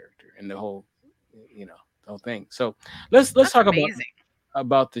own character and the whole thing. So let's That's talk amazing.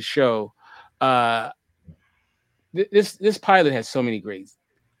 about the show. This pilot has so many great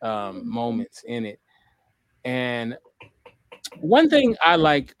moments in it, and one thing I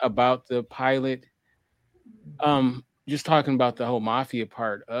like about the pilot, just talking about the whole mafia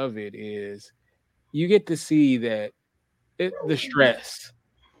part of it, is you get to see that the stress.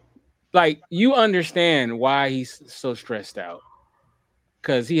 Like, you understand why he's so stressed out,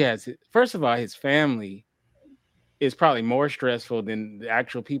 because he has, first of all, his family is probably more stressful than the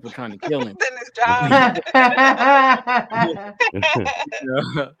actual people trying to kill him. Than his job.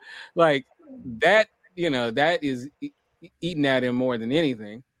 Like that, that is eating at him more than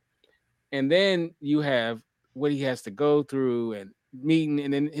anything. And then you have what he has to go through and meeting,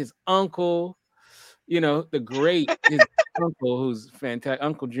 and then his uncle, his uncle, who's fantastic,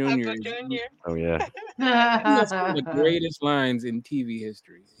 Uncle Junior. Uncle Junior. Oh, yeah. He has some of the greatest lines in TV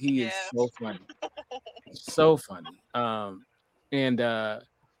history. He is so funny. So funny.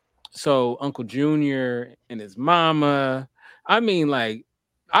 So Uncle Junior and his mama. I mean, like,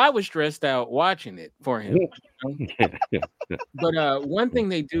 I was stressed out watching it for him. But one thing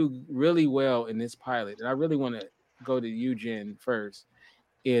they do really well in this pilot, and I really want to go to Eugen first,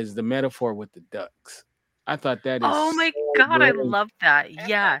 is the metaphor with the ducks. I thought that is Oh my so God, I brilliant. love that.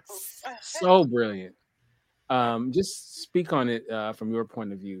 Yes. So brilliant. Just speak on it from your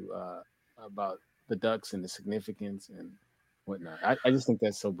point of view about the ducks and the significance and whatnot. I just think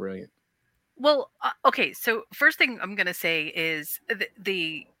that's so brilliant. Well, okay. So first thing I'm gonna say is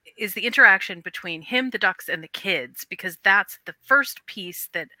the interaction between him, the ducks, and the kids, because that's the first piece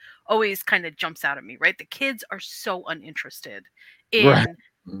that always kind of jumps out at me. Right, the kids are so uninterested in Right.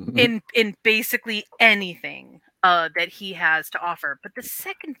 in basically anything that he has to offer. But the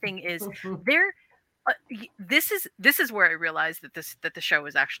second thing is there. This is where I realized that the show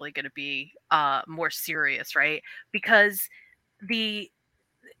is actually going to be more serious, right? Because the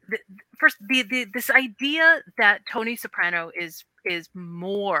this idea that Tony Soprano is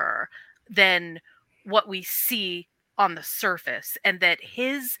more than what we see on the surface, and that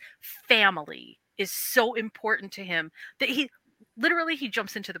his family is so important to him that he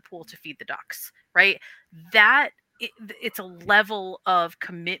jumps into the pool to feed the ducks, right? That it's a level of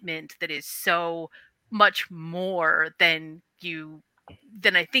commitment that is so much more than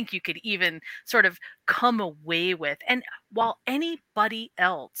I think you could even sort of come away with. And while anybody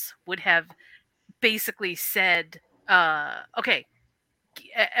else would have basically said, okay,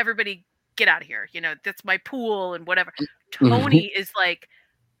 everybody get out of here, that's my pool and whatever, Tony is like,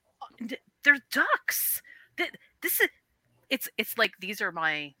 they're ducks. This is it's like these are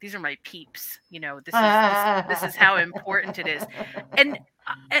my peeps, this is how important it is. And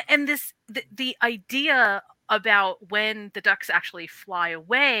this the idea about when the ducks actually fly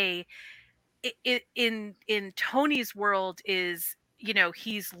away, in Tony's world is,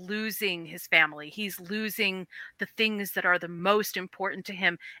 he's losing his family, he's losing the things that are the most important to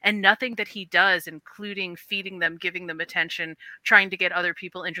him, and nothing that he does, including feeding them, giving them attention, trying to get other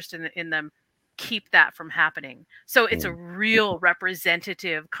people interested in them, keep that from happening. So it's a real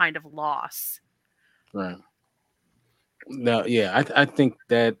representative kind of loss. Right. No, yeah, I think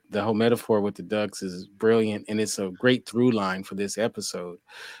that the whole metaphor with the ducks is brilliant, and it's a great through line for this episode.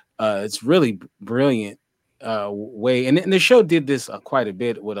 It's really brilliant way, and the show did this quite a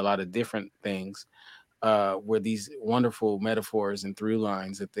bit with a lot of different things. were these wonderful metaphors and through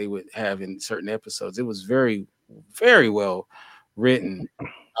lines that they would have in certain episodes. It was very, very well written.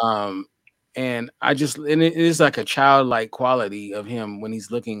 And it is like a childlike quality of him when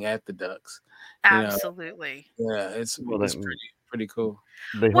he's looking at the ducks. Absolutely. Yeah, it's pretty cool.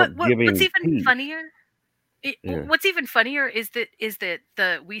 What's even funnier? What's even funnier is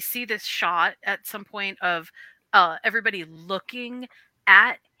that we see this shot at some point of everybody looking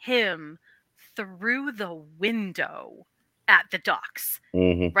at him through the window at the docks,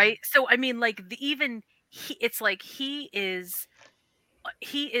 right? So I mean, like it's like he is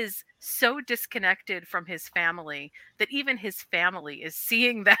so disconnected from his family that even his family is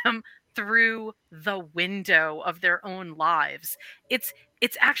seeing them through the window of their own lives. It's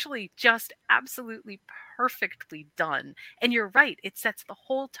actually just absolutely perfectly done. And you're right, it sets the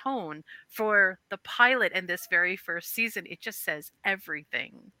whole tone for the pilot and this very first season. It just says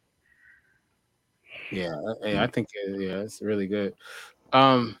everything. Yeah, I think it's really good.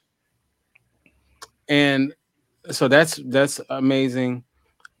 And so that's amazing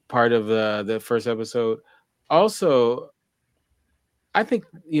part of the first episode. Also, I think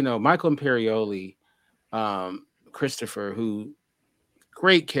Michael Imperioli, Christopher, who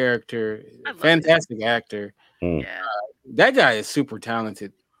great character, fantastic actor. Yeah, that guy is super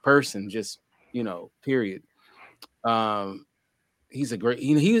talented person. Just period. He's a great.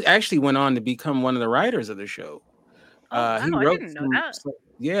 He actually went on to become one of the writers of the show. I didn't know that.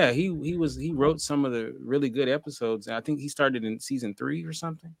 Yeah, he wrote some of the really good episodes. I think he started in season 3 or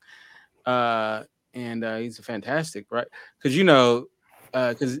something. And he's a fantastic, right? Because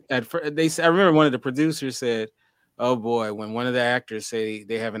because I remember one of the producers said, "Oh boy, when one of the actors say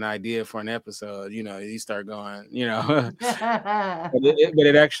they have an idea for an episode, you start going, but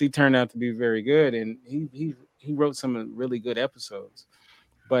it actually turned out to be very good, and he wrote some really good episodes.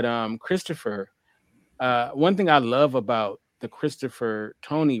 But Christopher, one thing I love about the Christopher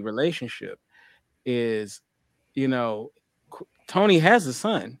Tony relationship is, Tony has a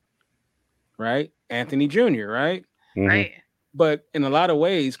son, right? Anthony Jr., right? Right. But in a lot of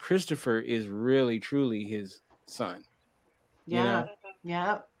ways, Christopher is really, truly his son. Yeah.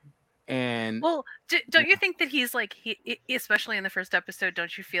 And well, don't you think that he's like especially in the first episode?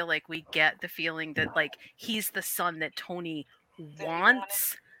 Don't you feel like we get the feeling that like he's the son that Tony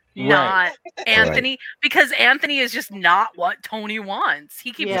wants, not Anthony? Because Anthony is just not what Tony wants.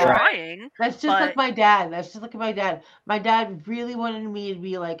 He keeps trying. That's just like my dad. My dad really wanted me to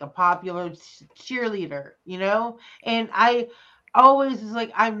be like a popular cheerleader, and I always was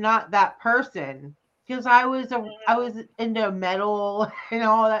like, I'm not that person. Because I was into metal and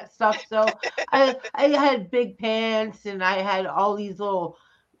all that stuff, so I had big pants and I had all these little,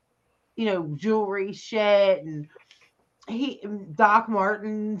 jewelry shit and Doc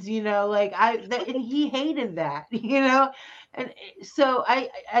Martens, and he hated that, and so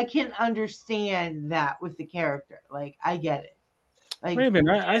I can understand that with the character. Like I get it. Like, wait a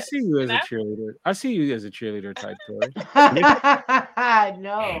minute, I see you as a cheerleader. I see you as a cheerleader type, Tori.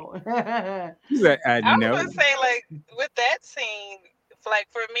 No. I was gonna say, like, with that scene, like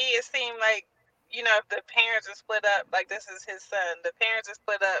for me, it seemed like, if the parents are split up, like this is his son. The parents are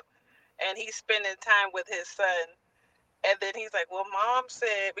split up, and he's spending time with his son. And then he's like, "Well, Mom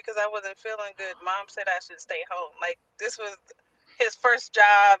said because I wasn't feeling good. Mom said I should stay home." Like this was his first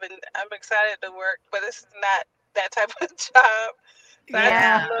job, and I'm excited to work, but this is not that type of job. So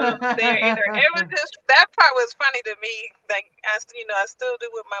I it was just that part was funny to me. Like I still do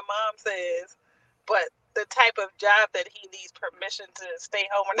what my mom says, but the type of job that he needs permission to stay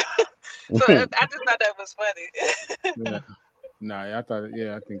home or not. So I just thought that was funny. No, I thought,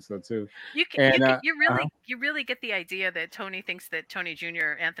 I think so too. You really get the idea that Tony thinks that Tony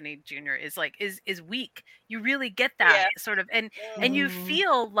Jr., Anthony Jr. is like is weak. You really get that sort of, and you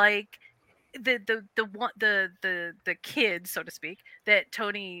feel like the kid, so to speak, that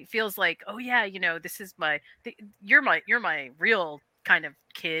Tony feels like, oh yeah, this is you're my real kind of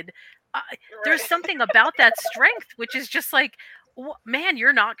kid. There's something about that strength which is just like, man,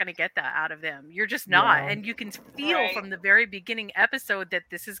 you're not going to get that out of them. You're just not. And you can feel from the very beginning episode that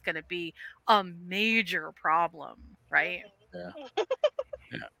this is going to be a major problem, right? Yeah.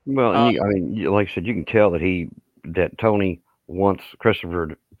 Well, I mean, like I said, you can tell that Tony wants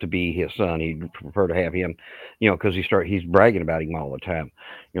Christopher to be his son. He'd prefer to have him, because he's bragging about him all the time.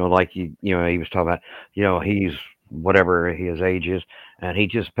 Like he was talking about, he's whatever his age is, and he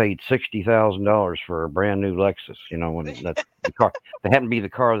just paid $60,000 for a brand new Lexus. When that's the car, that happened to be the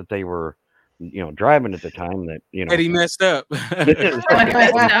car that they were, driving at the time. That that he messed up. Yeah.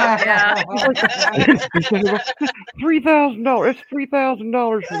 $3,000. It's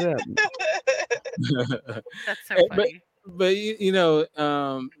 $3,000 for that. That's so funny. But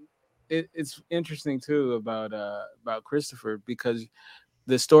it's interesting too about Christopher, because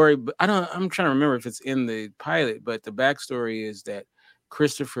the story, I'm trying to remember if it's in the pilot, but the backstory is that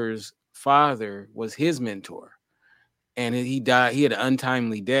Christopher's father was his mentor, and he died. He had an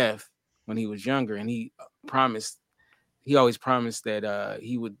untimely death when he was younger, and he always promised that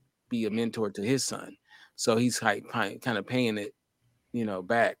he would be a mentor to his son. So he's kind of paying it,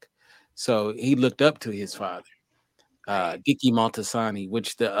 back. So he looked up to his father, Dickie Moltisanti,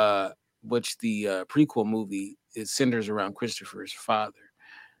 which the prequel movie centers around Christopher's father.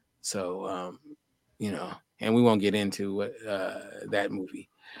 So, and we won't get into what that movie.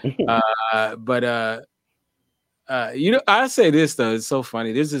 But I say this though, it's so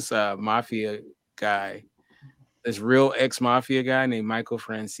funny. There's this mafia guy, this real ex-mafia guy named Michael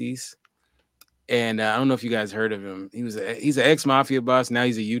Franzese. And I don't know if you guys heard of him. He's an ex-mafia boss. Now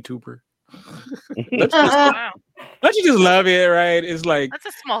he's a YouTuber. Don't you just love it, right? It's like, that's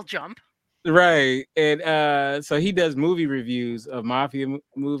a small jump. Right. And so he does movie reviews of mafia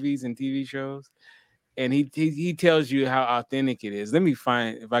movies and TV shows. And he tells you how authentic it is. Let me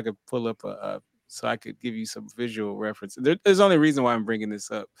find if I could pull up so I could give you some visual reference. There's only reason why I'm bringing this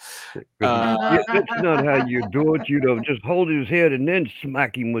up. That's not how you do it. Just hold his head and then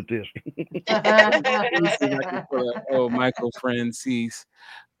smack him with this. Michael Franzese.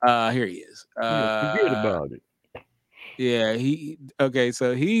 Here he is. Forget about it. Yeah,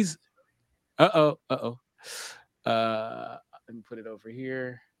 so he's let me put it over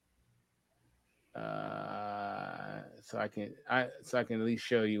here. So I can at least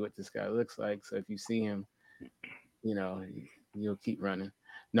show you what this guy looks like. So if you see him, you'll keep running.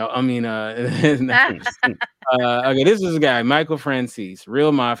 No, I mean, okay, this is a guy, Michael Franzese,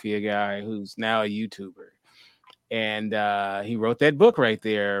 real mafia guy who's now a YouTuber, and he wrote that book right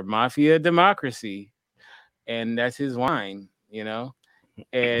there, Mafia Democracy, and that's his wine,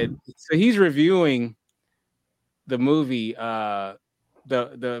 and so he's reviewing the movie, the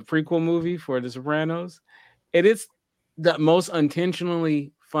prequel movie for The Sopranos, and it's the most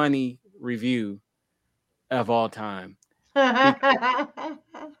intentionally funny review of all time.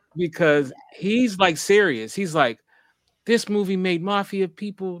 Because he's like serious. He's like, this movie made mafia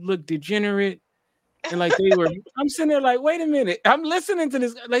people look degenerate. And like they were, I'm sitting there like, wait a minute. I'm listening to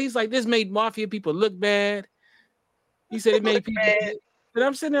this. Like, he's like, this made mafia people look bad. He said it made people. But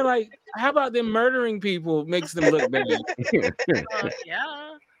I'm sitting there like, how about them murdering people makes them look bad?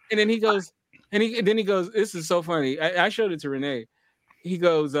 Yeah. And then he goes, this is so funny. I showed it to Renee. He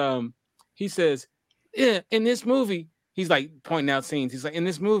goes, he says, yeah, in this movie, he's like pointing out scenes. He's like, in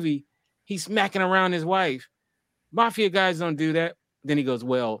this movie, he's smacking around his wife. Mafia guys don't do that. Then he goes,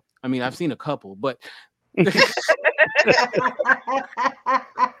 well, I mean, I've seen a couple, but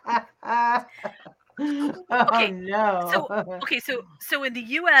Oh no. So in the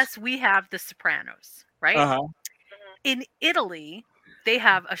US we have The Sopranos, right? Uh-huh. In Italy, they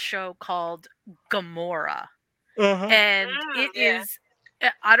have a show called Gomorrah. Uh-huh. And it is,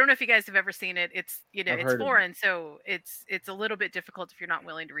 I don't know if you guys have ever seen it. It's it's foreign, so it's a little bit difficult if you're not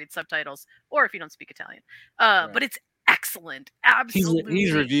willing to read subtitles or if you don't speak Italian. But it's excellent. Absolutely.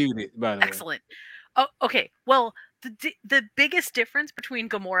 He's reviewed it, by the way. Excellent. Oh, okay. Well, the biggest difference between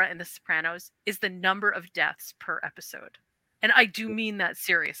Gomorrah and The Sopranos is the number of deaths per episode. And I do mean that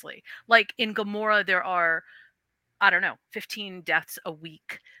seriously. Like in Gomorrah, there are, 15 deaths a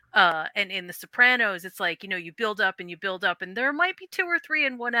week. And in The Sopranos, it's like, you build up and there might be 2 or 3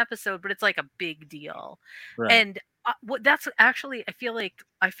 in one episode, but it's like a big deal. Right. And that's actually, I feel like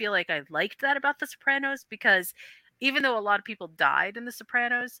I liked that about The Sopranos, because even though a lot of people died in The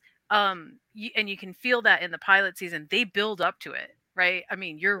Sopranos, and you can feel that in the pilot season, they build up to it, right? I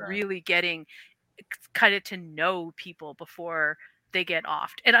mean, you're really getting kind of to know people before they get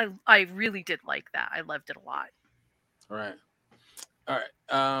offed. And I really did like that. I loved it a lot. Right. All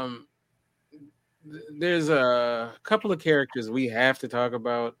right. There's a couple of characters we have to talk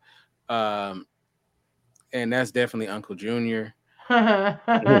about. And that's definitely Uncle Junior.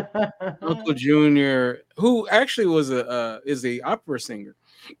 Uncle Junior, who actually is a opera singer.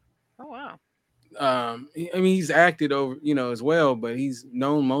 Oh wow. I mean, he's acted over, as well, but he's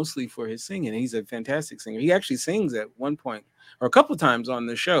known mostly for his singing. He's a fantastic singer. He actually sings at one point or a couple of times on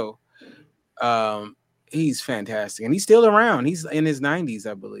the show. He's fantastic, and he's still around. He's in his 90s,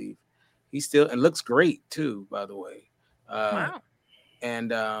 I believe. He still and looks great too, by the way. Wow. And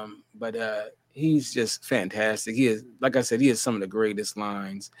but he's just fantastic. He is, like I said, he has some of the greatest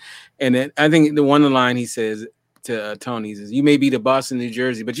lines. And then I think the one line he says to Tony is, "You may be the boss in New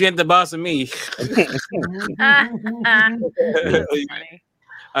Jersey, but you ain't the boss of me."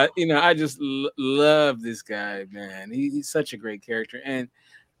 I just love this guy, man. He's such a great character, and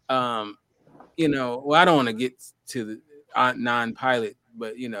well, I don't want to get to the non-pilot,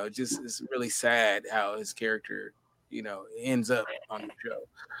 but just it's really sad how his character, ends up on the show.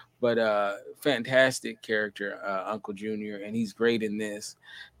 But fantastic character, Uncle Junior, and he's great in this,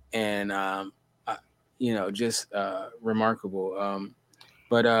 and just remarkable.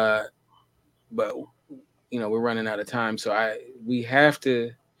 But we're running out of time, so we have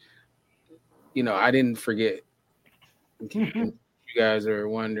to. I didn't forget. You guys are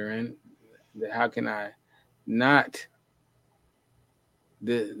wondering, how can I not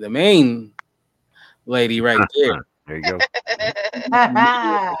the main lady right there? There you go.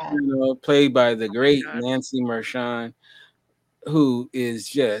 Played by the great Nancy Marchand, who is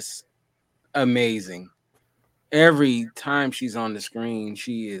just amazing. Every time she's on the screen,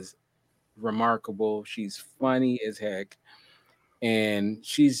 she is remarkable. She's funny as heck, and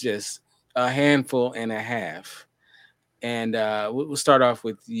she's just a handful and a half. And we'll start off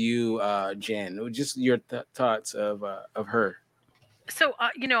with you, Jen. Just your thoughts of her. So,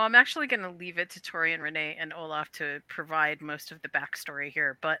 I'm actually going to leave it to Tori and Renee and Olaf to provide most of the backstory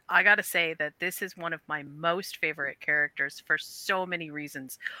here. But I got to say that this is one of my most favorite characters for so many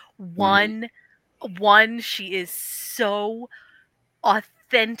reasons. One, she is so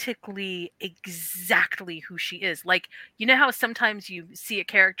authentically exactly who she is. Like, how sometimes you see a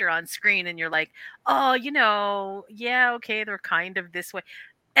character on screen and you're like, oh, yeah, okay, they're kind of this way.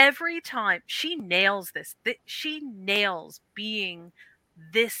 Every time she nails this. She nails being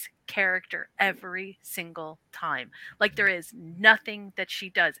this character every single time. Like, there is nothing that she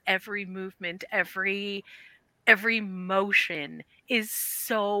does. Every movement, every motion is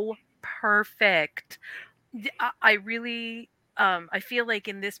so perfect. I really I feel like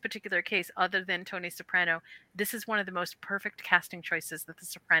in this particular case, other than Tony Soprano, this is one of the most perfect casting choices that The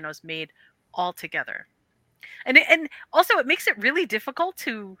Sopranos made altogether. And also it makes it really difficult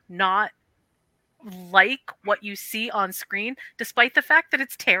to not like what you see on screen, despite the fact that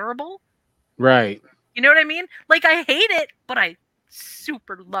it's terrible. Right. You know what I mean? Like, I hate it, but I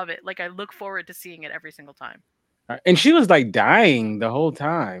super love it. Like, I look forward to seeing it every single time. And she was like dying the whole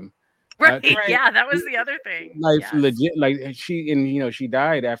time. Right. Yeah, that was the other thing. Like, yes. Legit, like she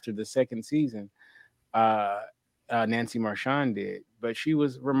died after the second season. Nancy Marchand did, but she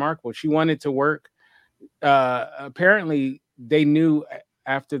was remarkable. She wanted to work. Apparently they knew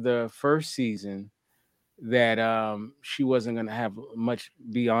after the first season that she wasn't going to have much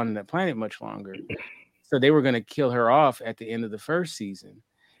be on the planet much longer, so they were going to kill her off at the end of the first season.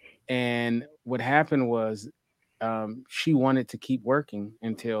 And what happened was she wanted to keep working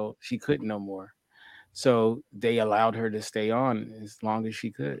until she couldn't no more, so they allowed her to stay on as long as she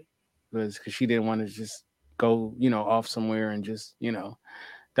could, because she didn't want to just go off somewhere and just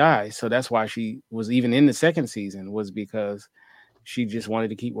die. So that's why she was even in the second season, was because she just wanted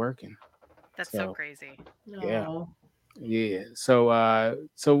to keep working. That's so crazy. Yeah. Yeah. So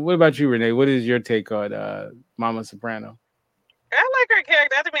what about you, Renee? What is your take on Mama Soprano? I like her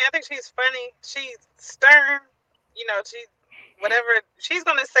character. I think she's funny. She's stern. She's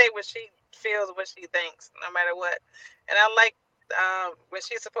gonna say what she feels, what she thinks, no matter what. And I like when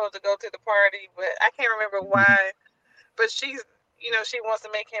she's supposed to go to the party, but I can't remember why. But she's she wants to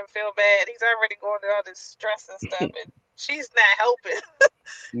make him feel bad. He's already going through all this stress and stuff, and she's not helping.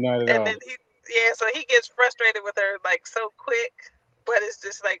 Not at all. Then so he gets frustrated with her like so quick, but it's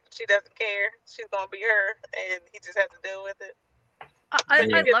just like she doesn't care. She's gonna be her, and he just has to deal with it. I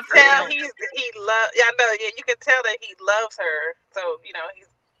love her. You can tell that he loves her, so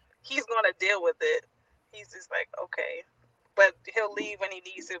he's gonna deal with it. He's just like, okay, but he'll leave when he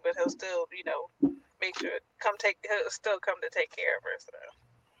needs to, but he'll still make sure he'll still come to take care of her. So.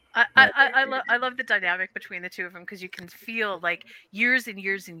 I love the dynamic between the two of them, because you can feel like years and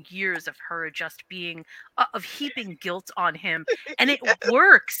years and years of her just being of heaping guilt on him, and it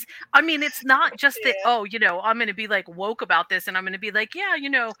works. I mean, it's not just that I'm going to be like woke about this and I'm going to be like,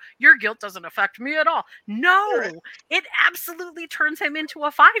 your guilt doesn't affect me at all. No, it absolutely turns him into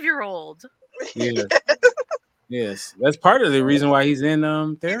a 5-year-old. Yeah. Yes, that's part of the reason why he's in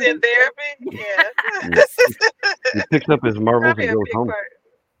therapy. He's in therapy. Yeah. He picks up his marbles and goes home.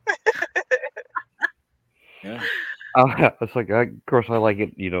 Yeah. It's like, of course, I like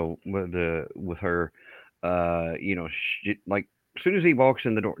it. With her, she, like, as soon as he walks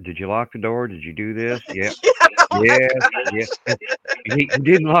in the door, did you lock the door? Did you do this? Yeah. Yes. He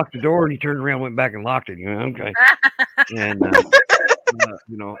didn't lock the door, and he turned around, went back and locked it. Okay. And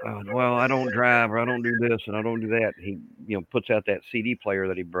well, I don't drive, or I don't do this, and I don't do that. He, puts out that CD player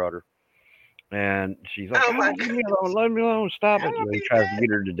that he brought her, And she's like, "Oh, leave me alone, let me alone, stop it." He tries to get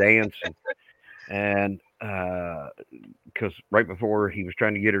her to dance, and because right before he was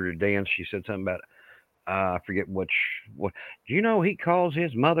trying to get her to dance, she said something about I forget what. Do you know he calls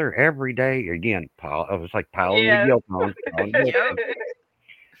his mother every day? Again, it was like piling the guilt on.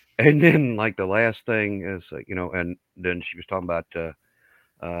 And then like the last thing is and then she was talking about.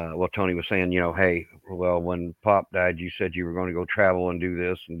 Well, Tony was saying, hey, well, when Pop died, you said you were going to go travel and do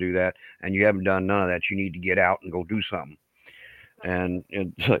this and do that, and you haven't done none of that. You need to get out and go do something. And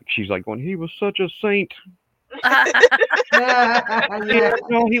she's like, when he was such a saint.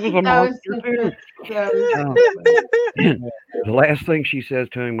 No, he was a monster too. The last thing she says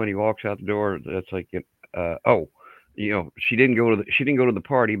to him when he walks out the door, that's like, she didn't go to the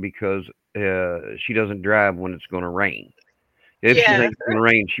party because she doesn't drive when it's going to rain. If she thinks it's going to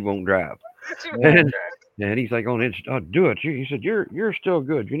rain, she won't drive. And he's like, do it. He said, you're still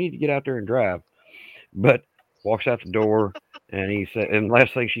good. You need to get out there and drive. But walks out the door, and he said, and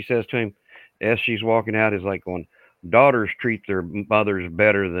last thing she says to him as she's walking out is like going, daughters treat their mothers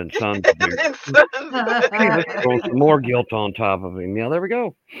better than sons do. Let's throw some more guilt on top of him. Yeah, there we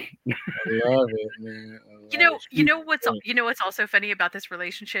go. I love it, man. You know what's also funny about this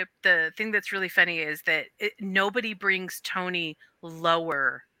relationship? The thing that's really funny is that nobody brings Tony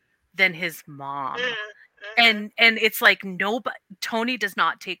lower than his mom. And it's like Tony does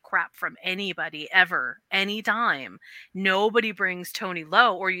not take crap from anybody ever, anytime. Nobody brings Tony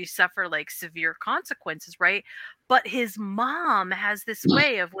low, or you suffer like severe consequences, right? But his mom has this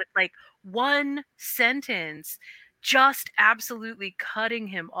way of with like one sentence just absolutely cutting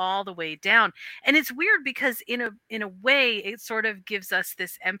him all the way down. And it's weird because in a way it sort of gives us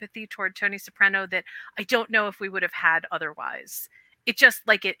this empathy toward Tony Soprano that I don't know if we would have had otherwise. It just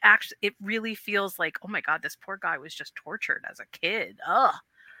like it really feels like, oh my God, this poor guy was just tortured as a kid. Ugh.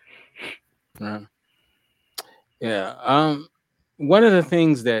 Yeah. One of the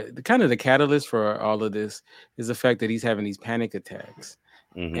things that kind of the catalyst for all of this is the fact that he's having these panic attacks.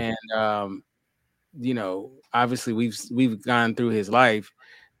 And obviously we've gone through his life.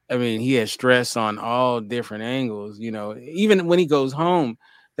 I mean, he has stress on all different angles. Even when he goes home,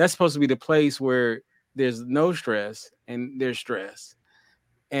 that's supposed to be the place where there's no stress and there's stress.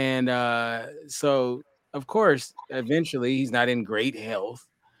 And so, of course, eventually he's not in great health.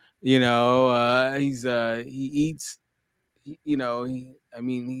 He eats,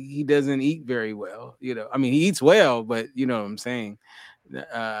 he doesn't eat very well. He eats well, but you know what I'm saying?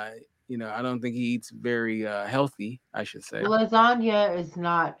 I don't think he eats very healthy, I should say. Lasagna is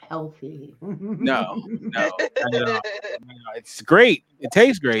not healthy. No. It's great. It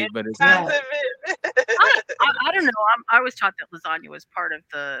tastes great, but it's not. I don't know. I was taught that lasagna was part of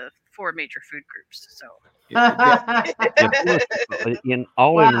the 4 major food groups. So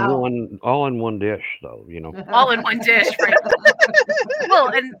all in one dish, though. All in one dish, right?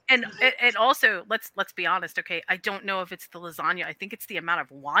 Well, and also let's be honest. Okay, I don't know if it's the lasagna. I think it's the amount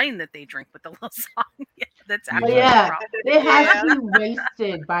of wine that they drink with the lasagna. That's actually the problem. They have to be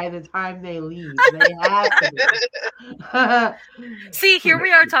wasted by the time they leave. They have to be. See, here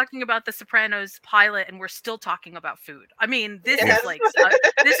we are talking about the Sopranos pilot, and we're still talking about food. I mean, this is like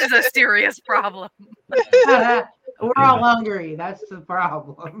this is a serious problem. We're all hungry. That's the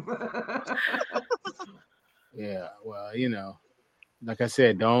problem. Yeah, well, like I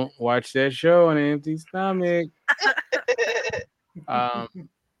said, don't watch that show on an empty stomach.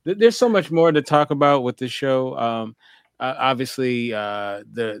 There's so much more to talk about with the show. Obviously,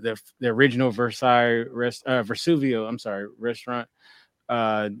 the original Vesuvio, restaurant,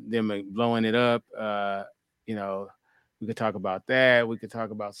 them blowing it up. We could talk about that. We could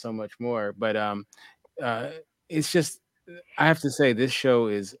talk about so much more. But it's just, I have to say, this show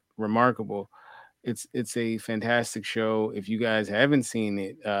is remarkable. It's a fantastic show. If you guys haven't seen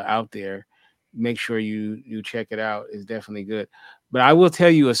it out there, make sure you check it out. It's definitely good. But I will tell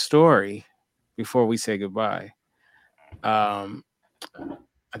you a story before we say goodbye. I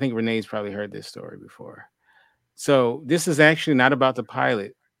think Renee's probably heard this story before. So this is actually not about the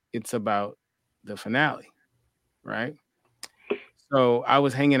pilot. It's about the finale, right? So I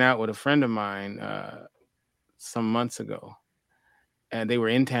was hanging out with a friend of mine some months ago, and they were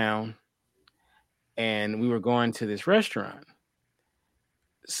in town, and we were going to this restaurant.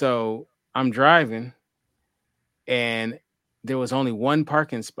 So I'm driving, and there was only one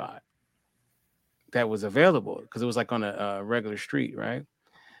parking spot that was available because it was like on a regular street, right?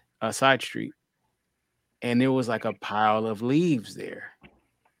 A side street. And there was like a pile of leaves there.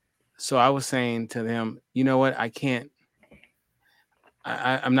 So I was saying to them, you know what?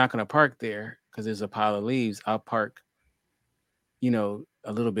 I'm not going to park there because there's a pile of leaves. I'll park, a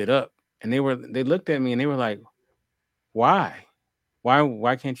little bit up And they looked at me and they were like, why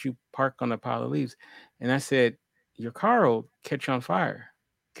can't you park on a pile of leaves? And I said, your car will catch on fire.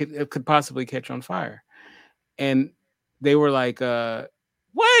 It could possibly catch on fire. And they were like,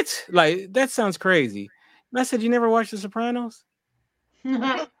 what? Like, that sounds crazy. And I said, you never watched The Sopranos?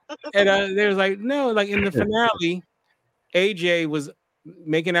 And they was like, no, like in the finale, AJ was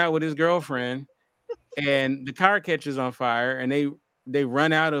making out with his girlfriend and the car catches on fire and they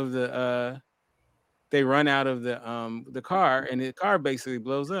run out of the car and the car basically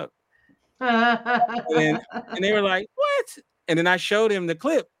blows up. and they were like, what? And then I showed him the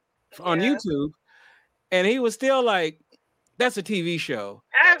clip on YouTube and he was still like, that's a TV show.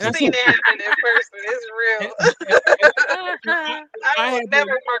 I've seen it happen in person. It's real. I would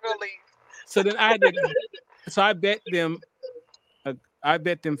never park on leave. So then I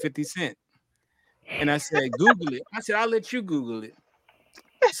bet them 50 cents. And I said, Google it. I said, I'll let you Google it.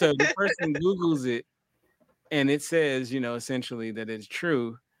 So the person Googles it and it says, essentially that it's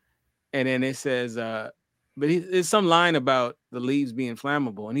true. And then it says, but there's some line about the leaves being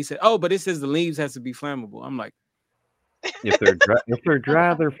flammable. And he said, oh, but it says the leaves has to be flammable. I'm like, if they're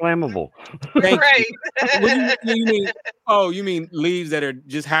dry, they're flammable. Right. What do you mean? Oh, you mean leaves that are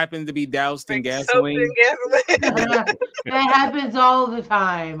just happen to be doused in gasoline? That happens all the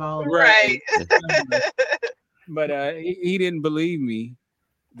time. Right. But he didn't believe me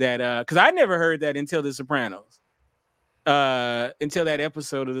that because I never heard that until The Sopranos. Until that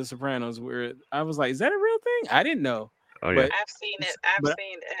episode of The Sopranos where I was like, is that a real thing? I didn't know. Oh, yeah. I've seen it happen.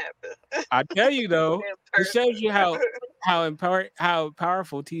 I tell you though, it shows you how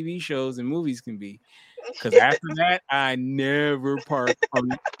powerful TV shows and movies can be. Because after that, I never parked on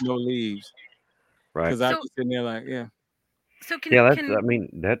no leaves. Right. Because I was sitting there like, yeah. So I mean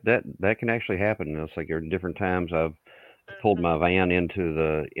that can actually happen. It's like there are different times I've pulled my van into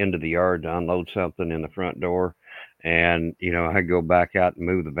the yard to unload something in the front door, and I go back out and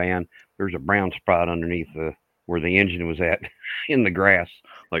move the van. There's a brown spot underneath where the engine was at in the grass.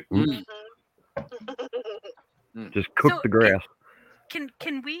 Like, just cook the grass.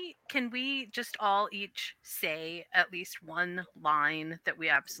 Can we just all each say at least one line that we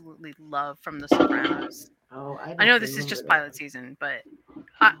absolutely love from The Sopranos? Oh, I know this is just pilot season, but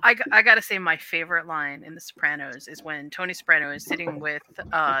I gotta say my favorite line in The Sopranos is when Tony Soprano is sitting with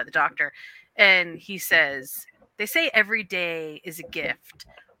the doctor, and he says, "They say every day is a gift,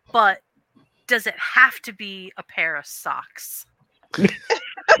 but does it have to be a pair of socks?" And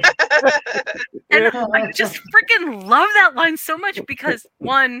I just freaking love that line so much because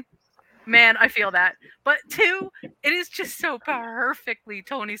one, man, I feel that, but two, it is just so perfectly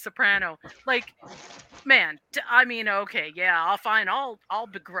Tony Soprano. Like, man, I mean, okay, yeah, I'll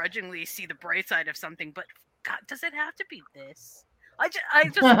begrudgingly see the bright side of something, but God, does it have to be this? I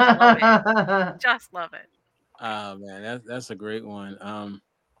just love it. Just love it. Oh man, that's a great one.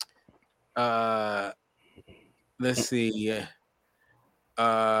 Let's see.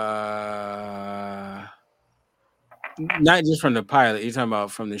 Not just from the pilot. You're talking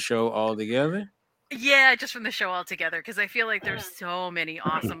about from the show altogether? Yeah, just from the show altogether. Because I feel like there's so many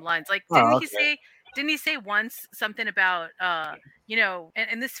awesome lines. Like, didn't he say once something about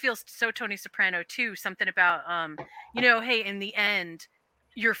and this feels so Tony Soprano too, something about hey, in the end,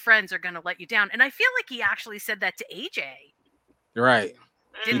 your friends are gonna let you down. And I feel like he actually said that to AJ. Right.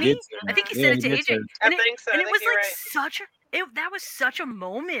 Didn't he? I think he said it to AJ. I think so. And it was like that was such a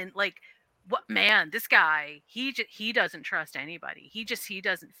moment. Like, what, man, this guy, he doesn't trust anybody. He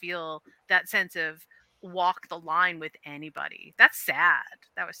doesn't feel that sense of walk the line with anybody. That's sad.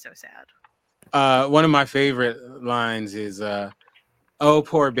 That was so sad. One of my favorite lines is oh,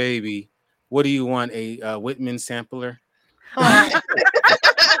 poor baby, what do you want, a Whitman sampler?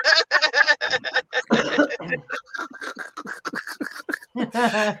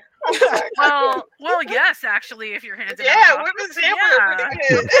 Well, yes, actually, if your hands are Whitman sampler are pretty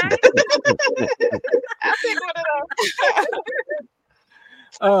good. I'll take one of those.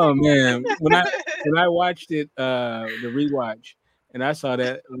 Oh man, when I watched it, the rewatch, and I saw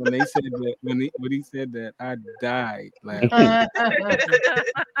that when they said that when he said that, I died laughing. I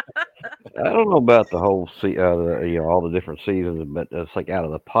don't know about the whole all the different seasons, but it's like out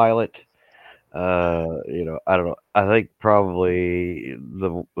of the pilot. I don't know. I think probably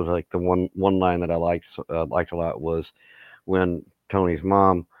the one line that I liked a lot was when Tony's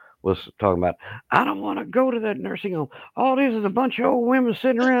mom was talking about, I don't want to go to that nursing home. All this is a bunch of old women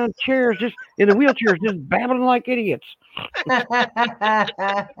sitting around chairs, just in the wheelchairs, just babbling like idiots. I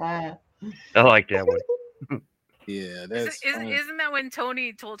like that one. Yeah, isn't that when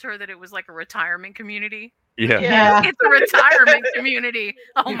Tony told her that it was like a retirement community? Yeah. It's a retirement community.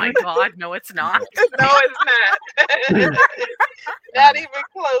 Oh my God, no, it's not. No, it's not. Not even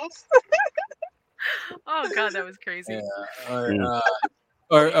close. Oh God, that was crazy. Yeah.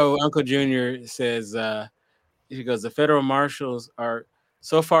 Or Uncle Junior says, he goes, the federal marshals are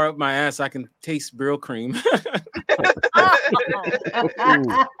so far up my ass I can taste Brill cream.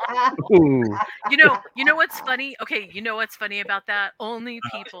 You know what's funny? Okay, you know what's funny about that? Only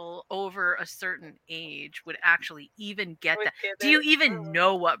people over a certain age would actually even get that. Do you even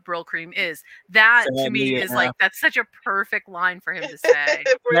know what Brill cream is? That to me is like, that's such a perfect line for him to say.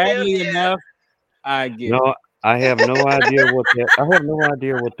 Sadly enough, I get no. I have no idea what that. I have no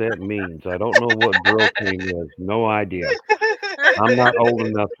idea what that means. I don't know what Brill cream is. No idea. I'm not old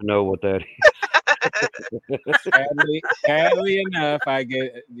enough to know what that is. Sadly enough, I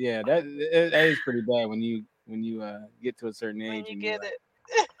get it. Yeah, that is pretty bad when you get to a certain age. When you get it.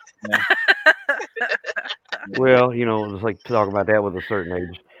 Yeah. Well, it's like talk about that with a certain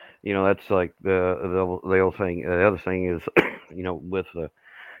age. That's like the old thing. The other thing is, with the.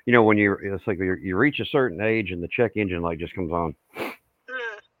 When it's like you reach a certain age and the check engine light just comes on.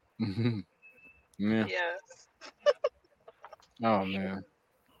 Mm-hmm. Yeah. Yes. Oh man.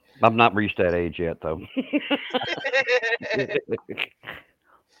 I've not reached that age yet, though.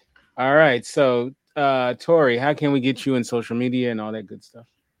 All right. So, Tori, how can we get you in social media and all that good stuff?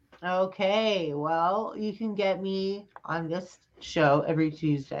 Okay. Well, you can get me on this show every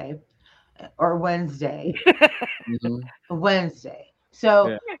Tuesday or Wednesday. Wednesday.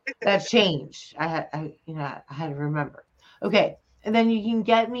 So that changed. I had to remember. Okay. And then you can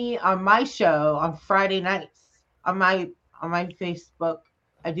get me on my show on Friday nights on my Facebook.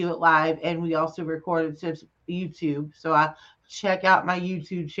 I do it live, and we also record it to YouTube. So I check out my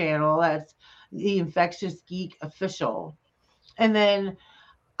YouTube channel. That's The Infectious Geek Official. And then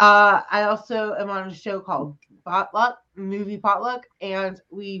I also am on a show called Movie Potluck, and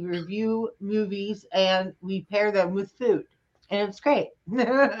we review movies and we pair them with food. And it's great.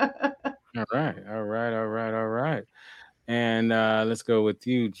 All right. And let's go with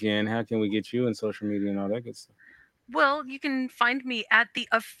you, Jen. How can we get you in social media and all that good stuff? Well, you can find me at the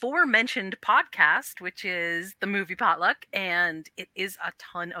aforementioned podcast, which is the Movie Potluck, and it is a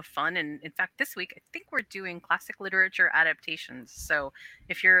ton of fun. And in fact, this week, I think we're doing classic literature adaptations. So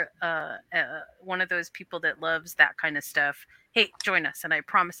if you're one of those people that loves that kind of stuff, hey, join us, and I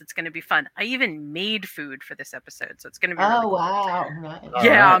promise it's going to be fun. I even made food for this episode, so it's going to be really cool. Wow. Nice.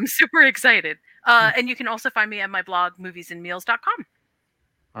 Yeah, right. I'm super excited. And you can also find me at my blog, moviesandmeals.com.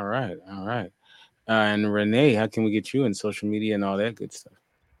 All right. And Renee, how can we get you in social media and all that good stuff?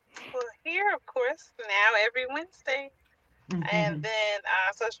 Well, here, of course, now every Wednesday. And then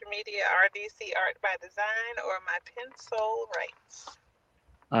social media, RDC Art by Design, or my Pencil Writes.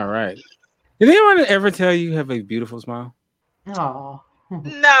 All right. Did anyone ever tell you have a beautiful smile? Oh.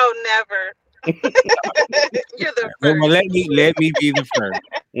 No, never. You're the first. Well, let me be the first.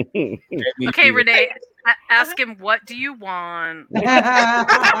 Okay, Renee, ask him, what do you want?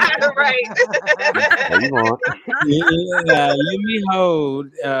 Right. What do you want? Let me hold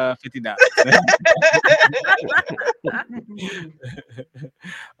 $50.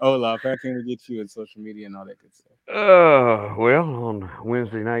 Olaf, how can we get you in social media and all that good stuff? Well, on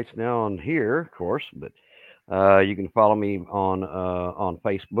Wednesday nights now on here, of course, but you can follow me on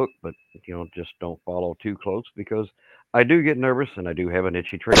Facebook, but just don't follow too close because I do get nervous and I do have an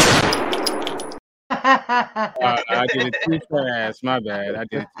itchy trigger. I did it too fast. My bad. I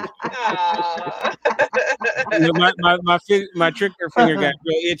did it too fast. My trigger finger got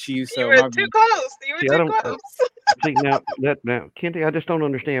real itchy. So you were too close. You were too close. See now, Kenty, I just don't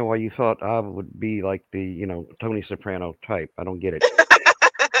understand why you thought I would be like the Tony Soprano type. I don't get it.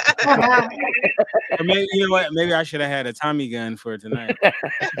 Or maybe, you know what? Maybe I should have had a Tommy gun for tonight.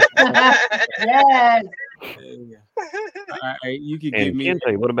 Yes. You could and give me.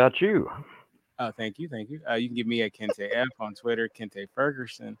 Kente, what about you? Oh, thank you. You can give me at Kente F on Twitter, Kente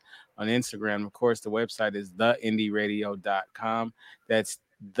Ferguson on Instagram. Of course, the website is theindyradio.com. That's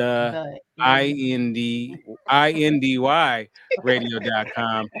the INDY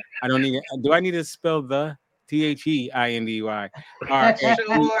radio.com. Do I need to spell the THEINDY?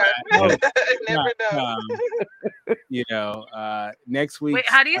 Never know. Next week. Wait,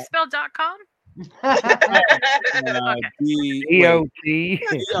 how do you spell .com? EOT.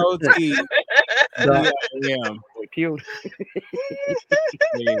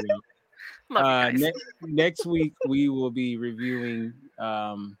 Next week we will be reviewing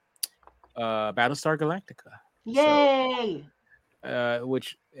Battlestar Galactica. Yay!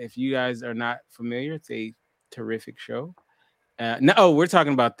 Which, if you guys are not familiar, it's a terrific show. No, we're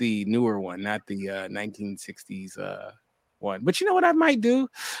talking about the newer one, not the 1960s one. But you know what I might do?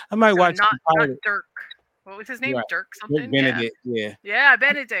 I might watch not Dirk. What was his name? Right. Dirk something? Dirk Benedict, yeah. Yeah,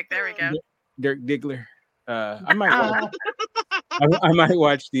 Benedict. There we go. Dirk Diggler. I might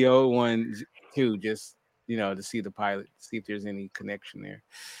watch the old one too, just to see the pilot, see if there's any connection there.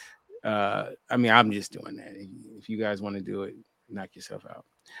 I mean, I'm just doing that. If you guys want to do it, knock yourself out.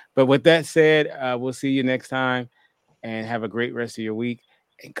 But with that said, we'll see you next time, and have a great rest of your week,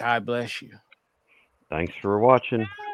 and God bless you. Thanks for watching.